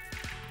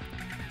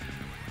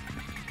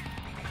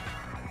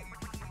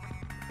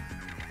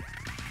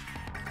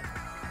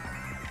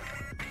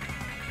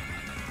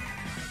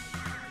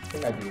 I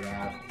think I do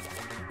that.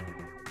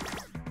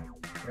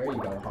 There you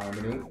go,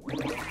 Harmony.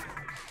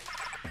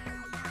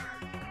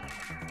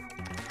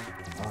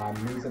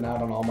 I'm losing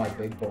out on all my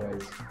big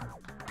boys.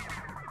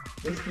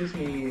 This gives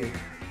me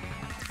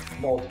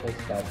multiple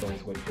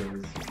specials, which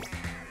is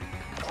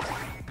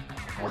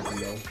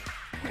ideal.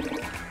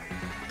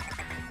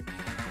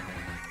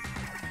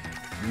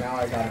 Now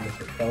I got a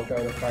Mr.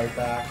 Coco to fight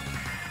back.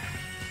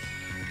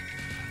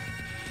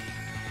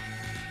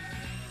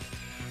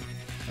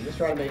 Mr.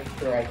 try to make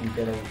sure I can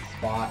get a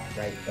spot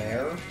right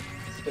there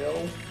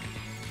still.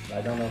 But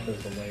I don't know if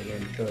there's a way to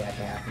ensure that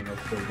can happen while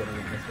still getting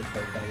a Mr.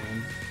 Coco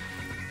in.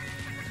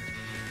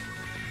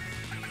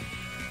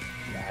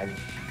 Yeah,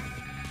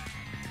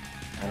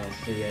 I don't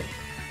see it.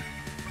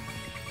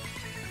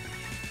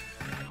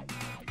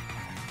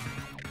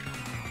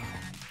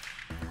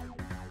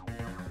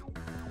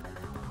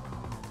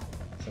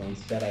 So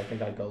instead I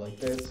think I'd go like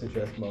this to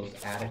just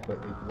most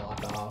adequately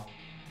block off.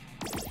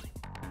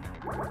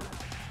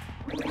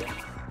 And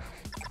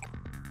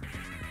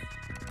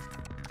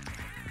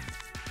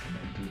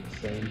then do the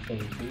same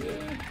thing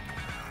here.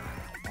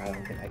 I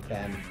don't think I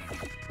can.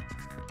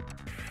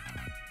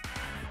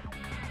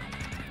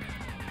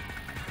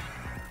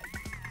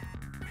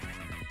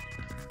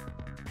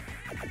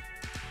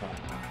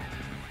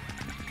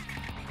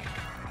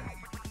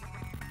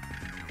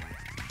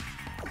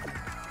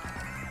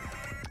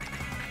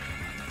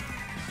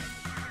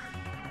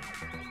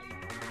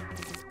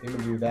 You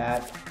can do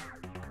that.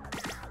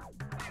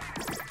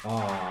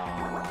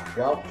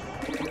 Well,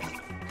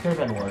 could have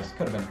been worse.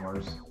 Could have been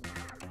worse.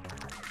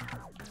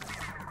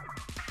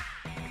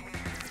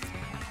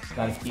 Just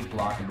gotta keep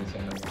blocking this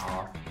area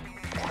off.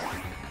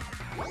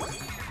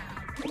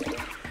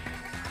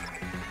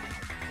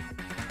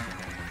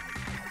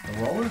 The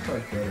rollers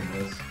are good in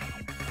this.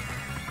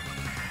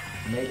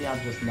 Maybe I'm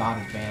just not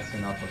advanced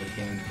enough of a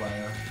game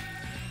player.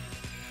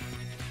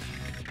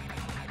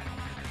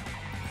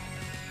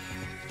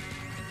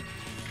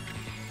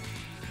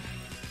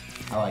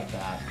 I like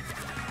that.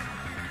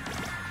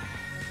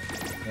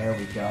 There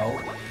we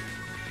go.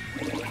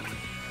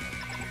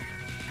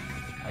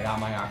 I got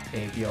my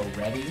Octavio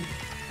ready.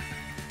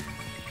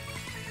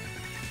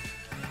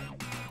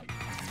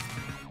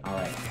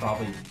 Alright,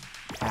 probably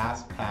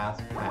pass,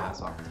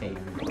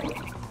 Octavio.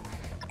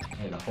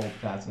 And I hope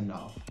that's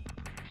enough.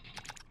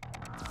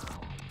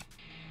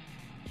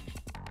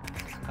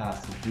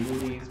 Pass the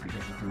dualies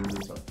because the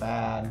dualies are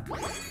bad.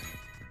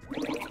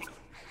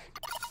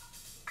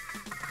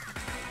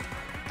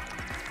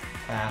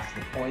 Pass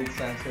the point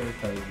sensor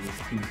because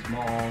it's too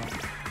small.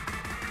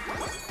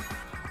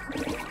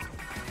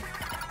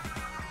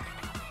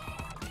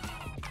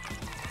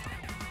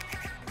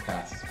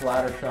 Pass the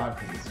splatter shot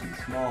because it's too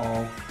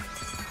small.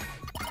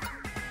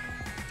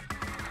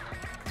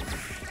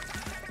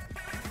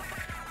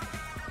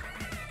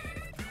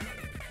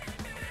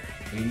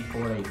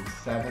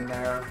 $84.87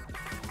 there.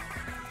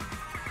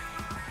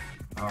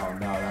 Oh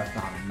no, that's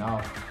not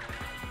enough.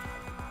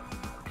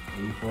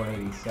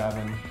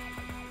 $84.87.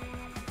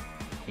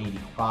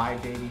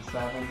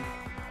 $85.87.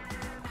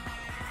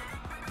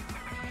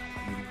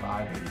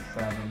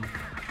 $85.87.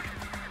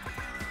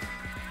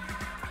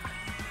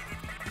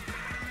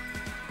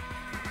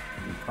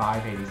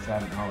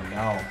 $85.87. Oh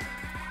no.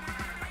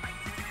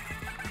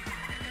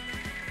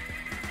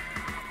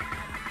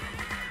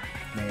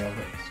 May have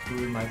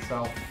screwed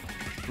myself.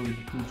 Screwed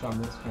the pooch on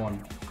this one.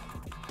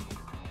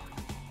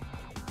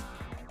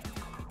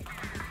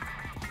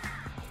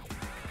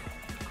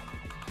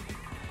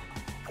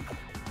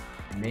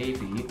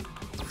 Maybe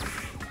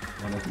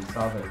one of these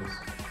others.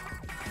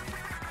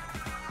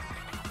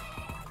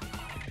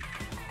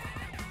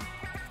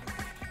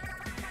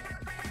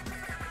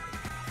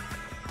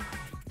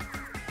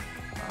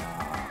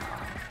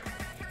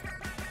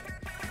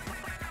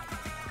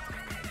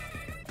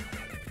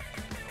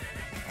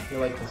 I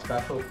feel like the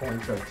special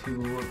points are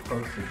too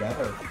close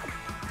together.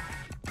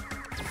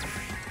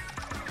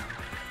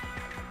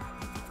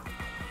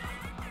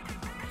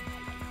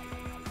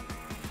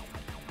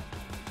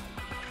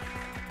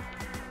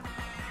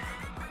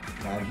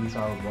 These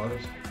are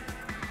worse.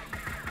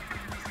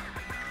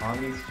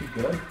 Aren't these too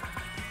good?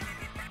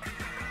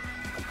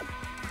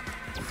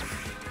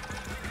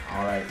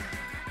 Alright.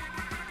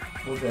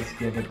 We'll just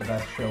give it the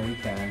best show we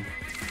can.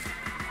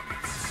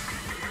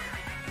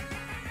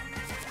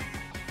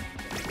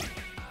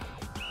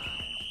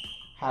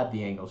 Had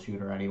the angle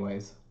shooter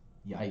anyways.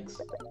 Yikes.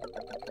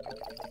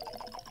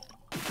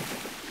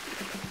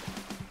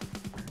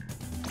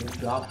 Good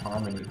job,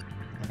 Harmony.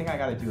 I think I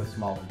gotta do a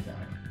smaller deck.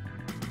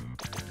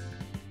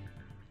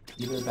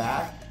 Either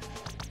that.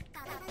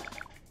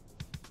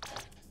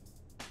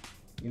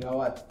 You know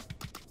what?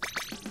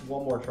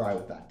 One more try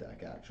with that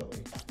deck,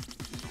 actually.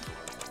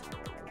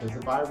 Because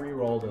if I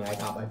re-rolled and I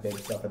got my big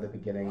stuff at the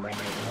beginning, that might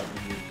help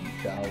me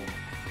reach out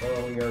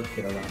earlier,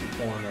 get around the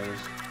corners,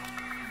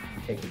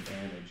 and take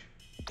advantage.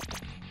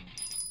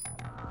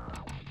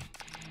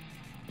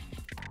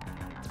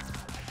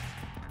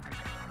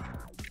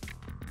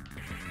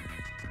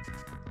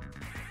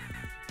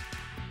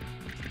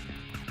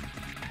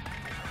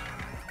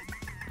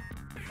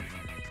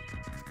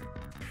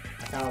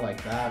 Kind of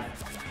like that.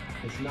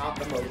 It's not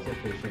the most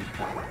efficient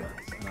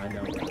tactics, and I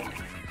know that.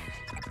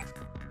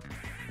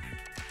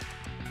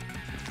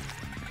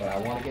 But I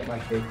want to get my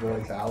big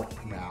boys out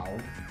now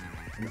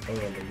and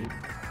early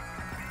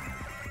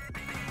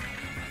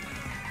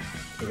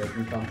so they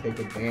can come take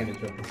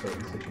advantage of the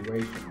certain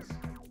situations.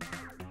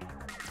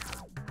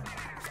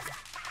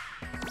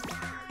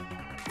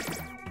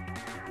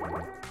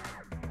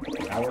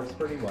 I That works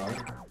pretty well.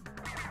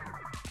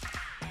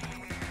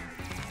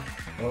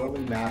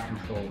 Early map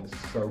control is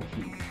so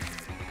key.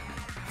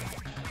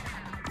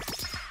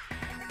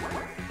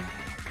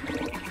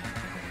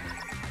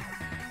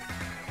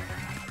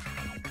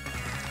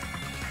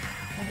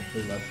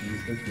 Actually, let's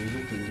use the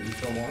Google Doodle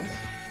for once.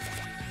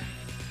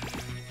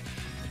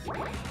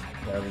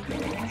 There we go.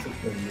 That's a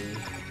good move.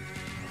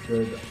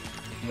 Good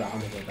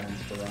round of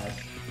events for us.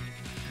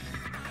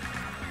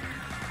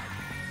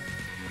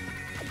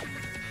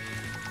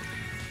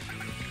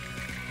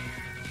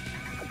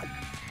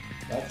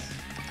 Let's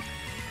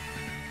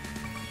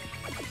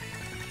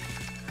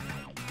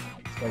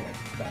go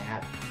like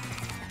that.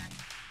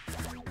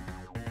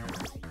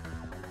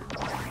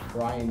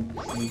 Try and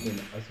sneak in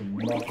as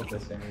much of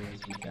this area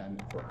as we can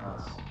for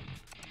us.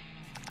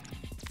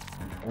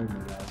 And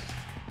only us.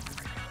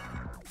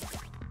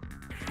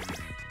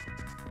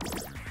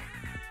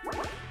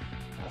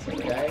 That's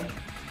okay.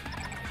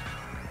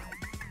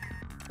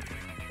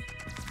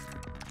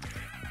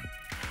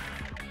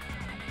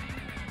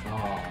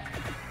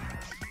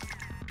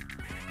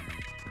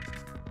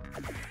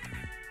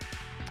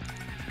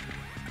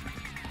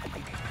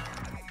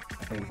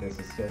 I think this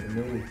is still the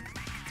move.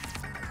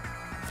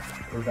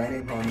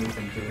 Preventing Harmony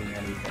from doing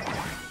anything.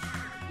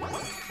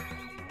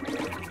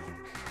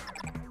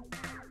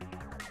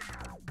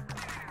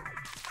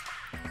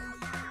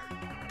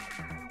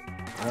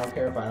 I don't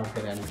care if I don't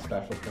get any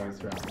special points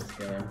throughout this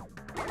game.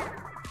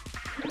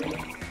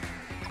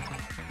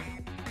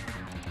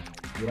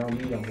 You don't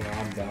need them where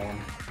I'm going.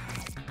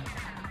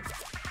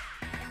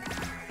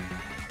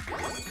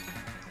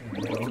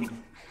 And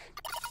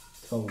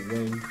go to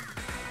win.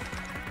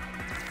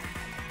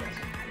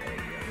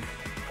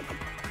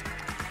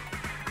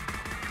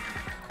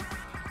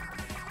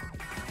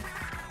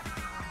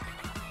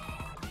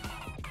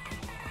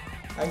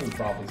 I can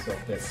probably still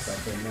fit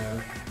stuff in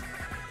there.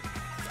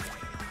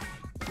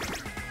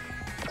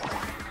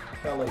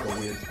 Felt like a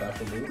weird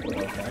special move, but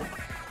okay.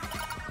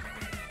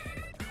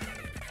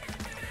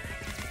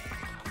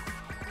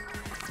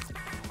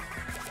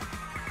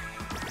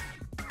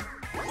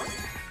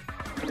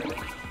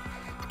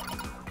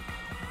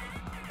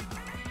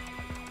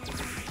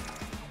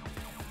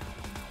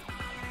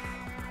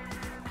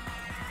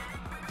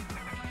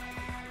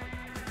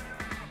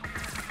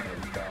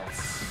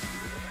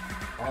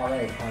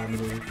 Alright,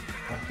 Harmony.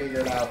 I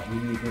figured out we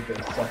need to get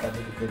this stuff at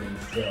the beginning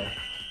still.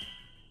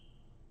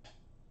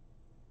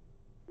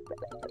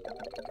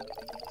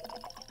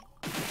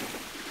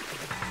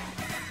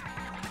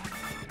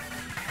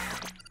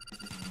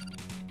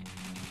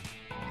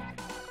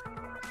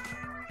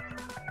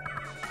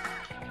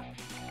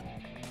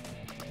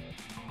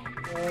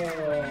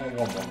 One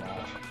more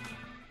match.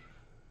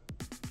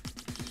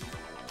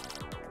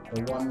 The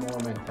one more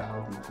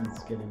mentality keeps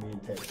getting me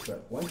into it. But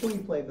when can we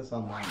play this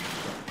online?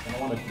 I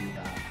don't want to do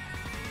that.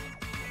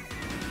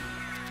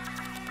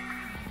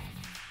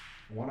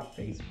 I want to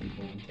face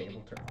people in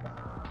Tableturf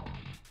battle.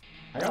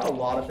 I got a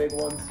lot of big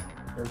ones.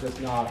 They're just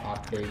not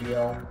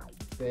Octavio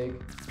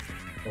big.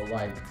 But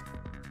like,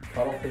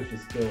 Cuttlefish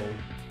is still,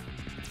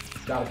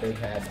 it's got a big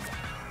head.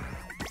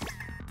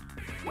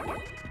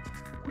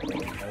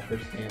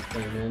 Cuttlefish can't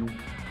came in.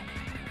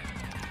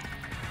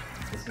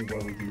 This is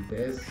where we do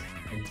this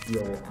and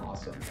feel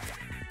awesome.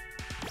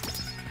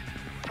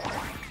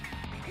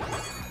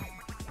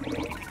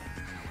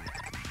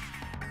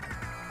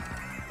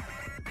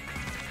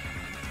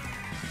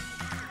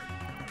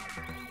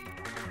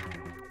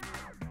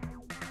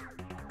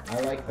 I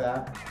like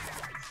that.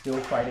 Still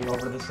fighting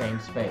over the same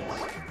space.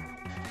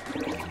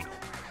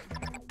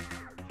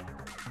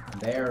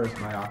 There's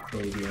my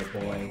Octavia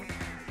boy.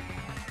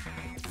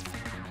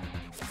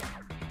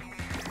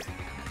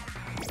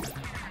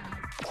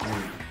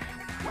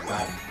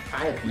 Got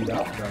kind of beat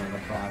up during the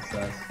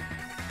process.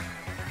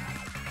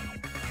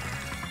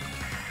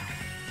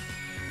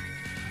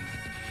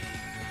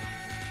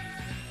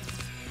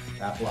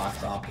 That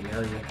blocks off the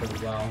area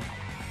pretty well.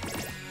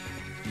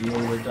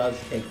 User does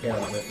take care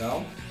of it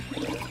though.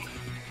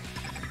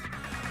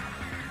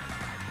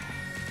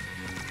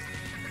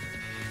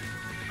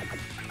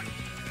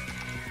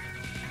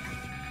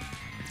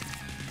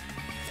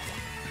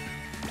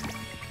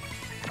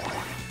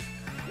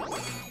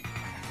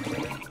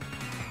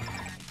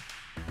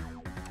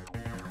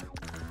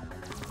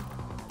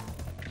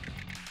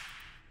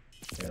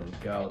 There we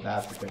go,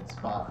 that's a good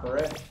spot for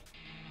it.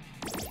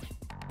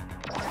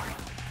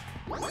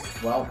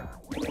 Well,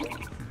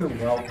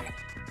 well,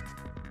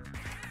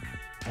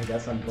 I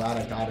guess I'm glad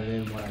I got it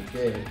in when I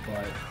did,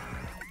 but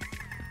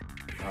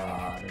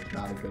there's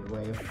not a good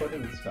way of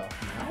putting stuff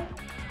now.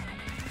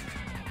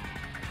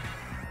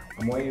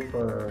 I'm waiting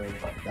for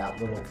that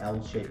little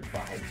L-shaped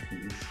 5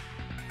 piece.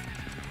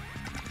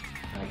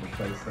 I can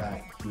place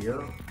that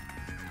here.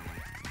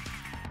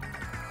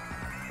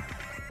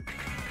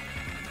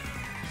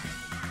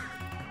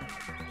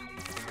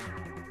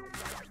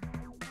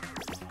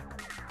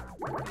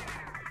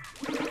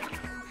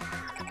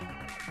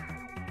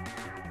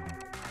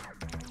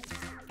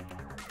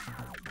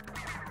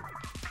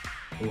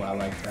 Ooh, I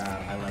like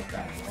that. I like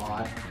that a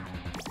lot.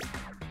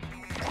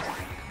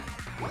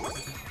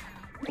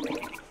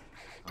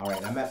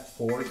 Alright, I'm at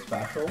 4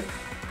 special.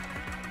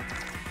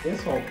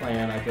 This whole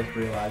plan, I just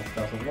realized,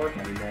 doesn't work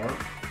anymore.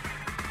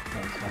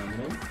 Nice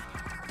harmony.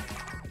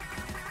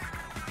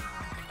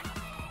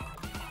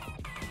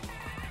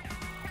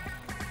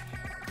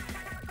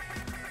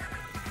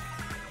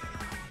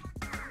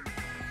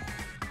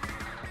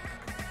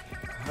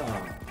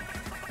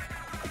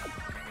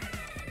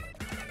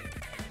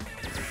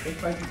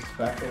 If I do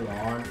special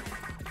on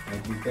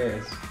and do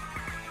this,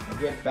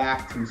 I get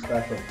back 2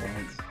 special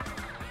points.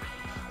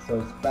 So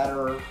it's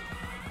better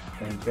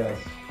than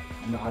just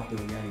not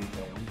doing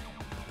anything.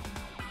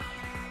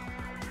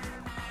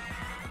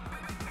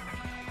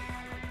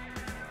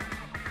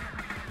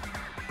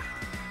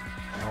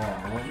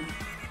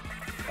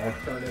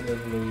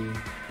 Alternatively,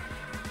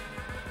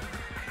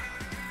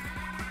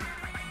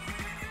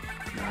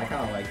 no, I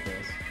kind of like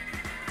this.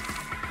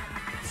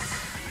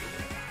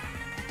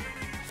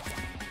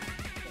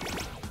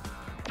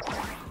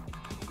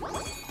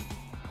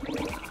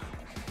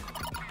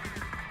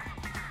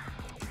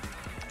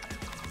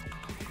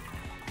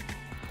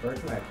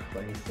 First my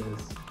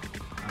places,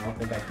 I don't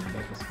think I can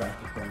make a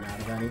special point out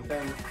of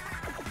anything.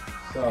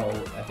 So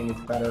I think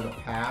it's better to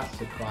pass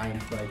to try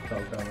and play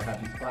Coco or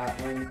Heavy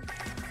Flatwing.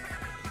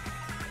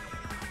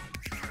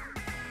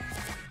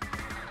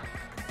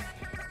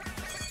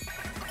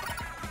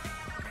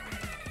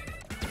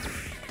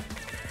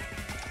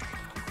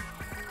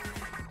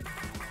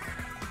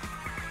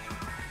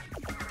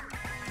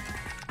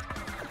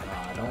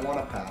 I don't want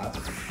to pass.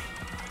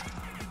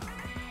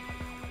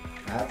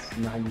 That's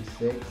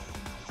 96,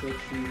 60.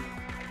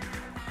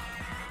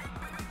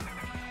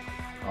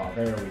 Oh,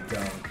 there we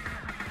go.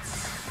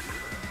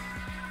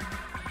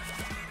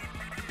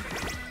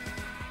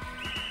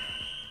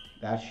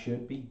 That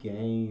should be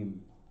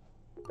game.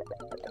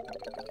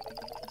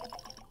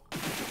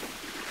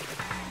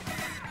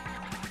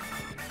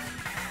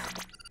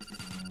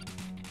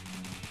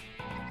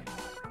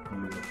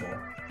 Beautiful.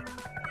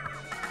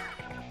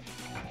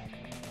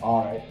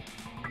 Alright.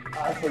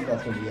 I think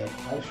that's going to be it.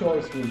 I'm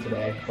short stream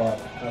today, but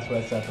that's what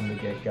I said from the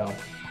get-go.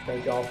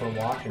 Thank y'all for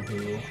watching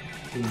who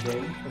tuned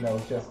in. And that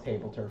was just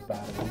Tableturf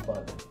battling,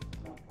 but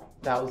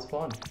that was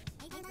fun.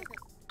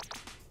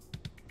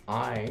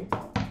 I'm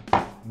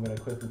going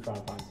to quickly try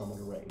and find someone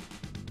to raid.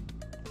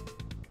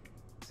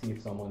 See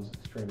if someone's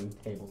streaming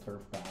Tableturf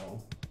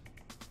battle.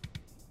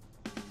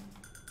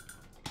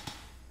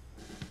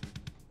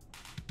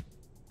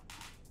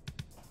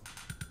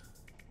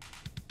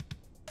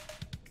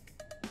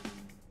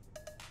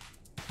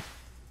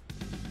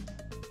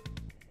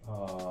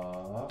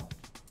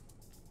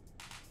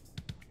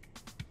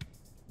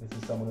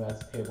 This is someone who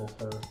has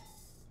Tableturf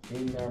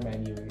in their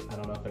menu. I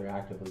don't know if they're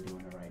actively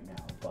doing it right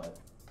now, but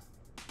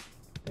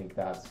I think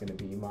that's going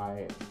to be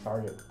my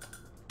target.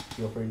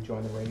 Feel free to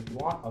join the raid if you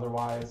want.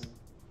 Otherwise,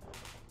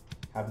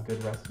 have a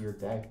good rest of your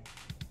day.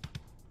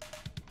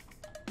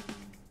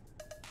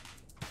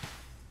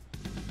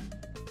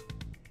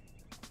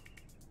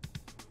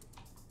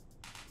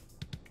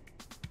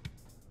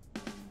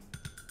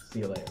 See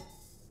you later.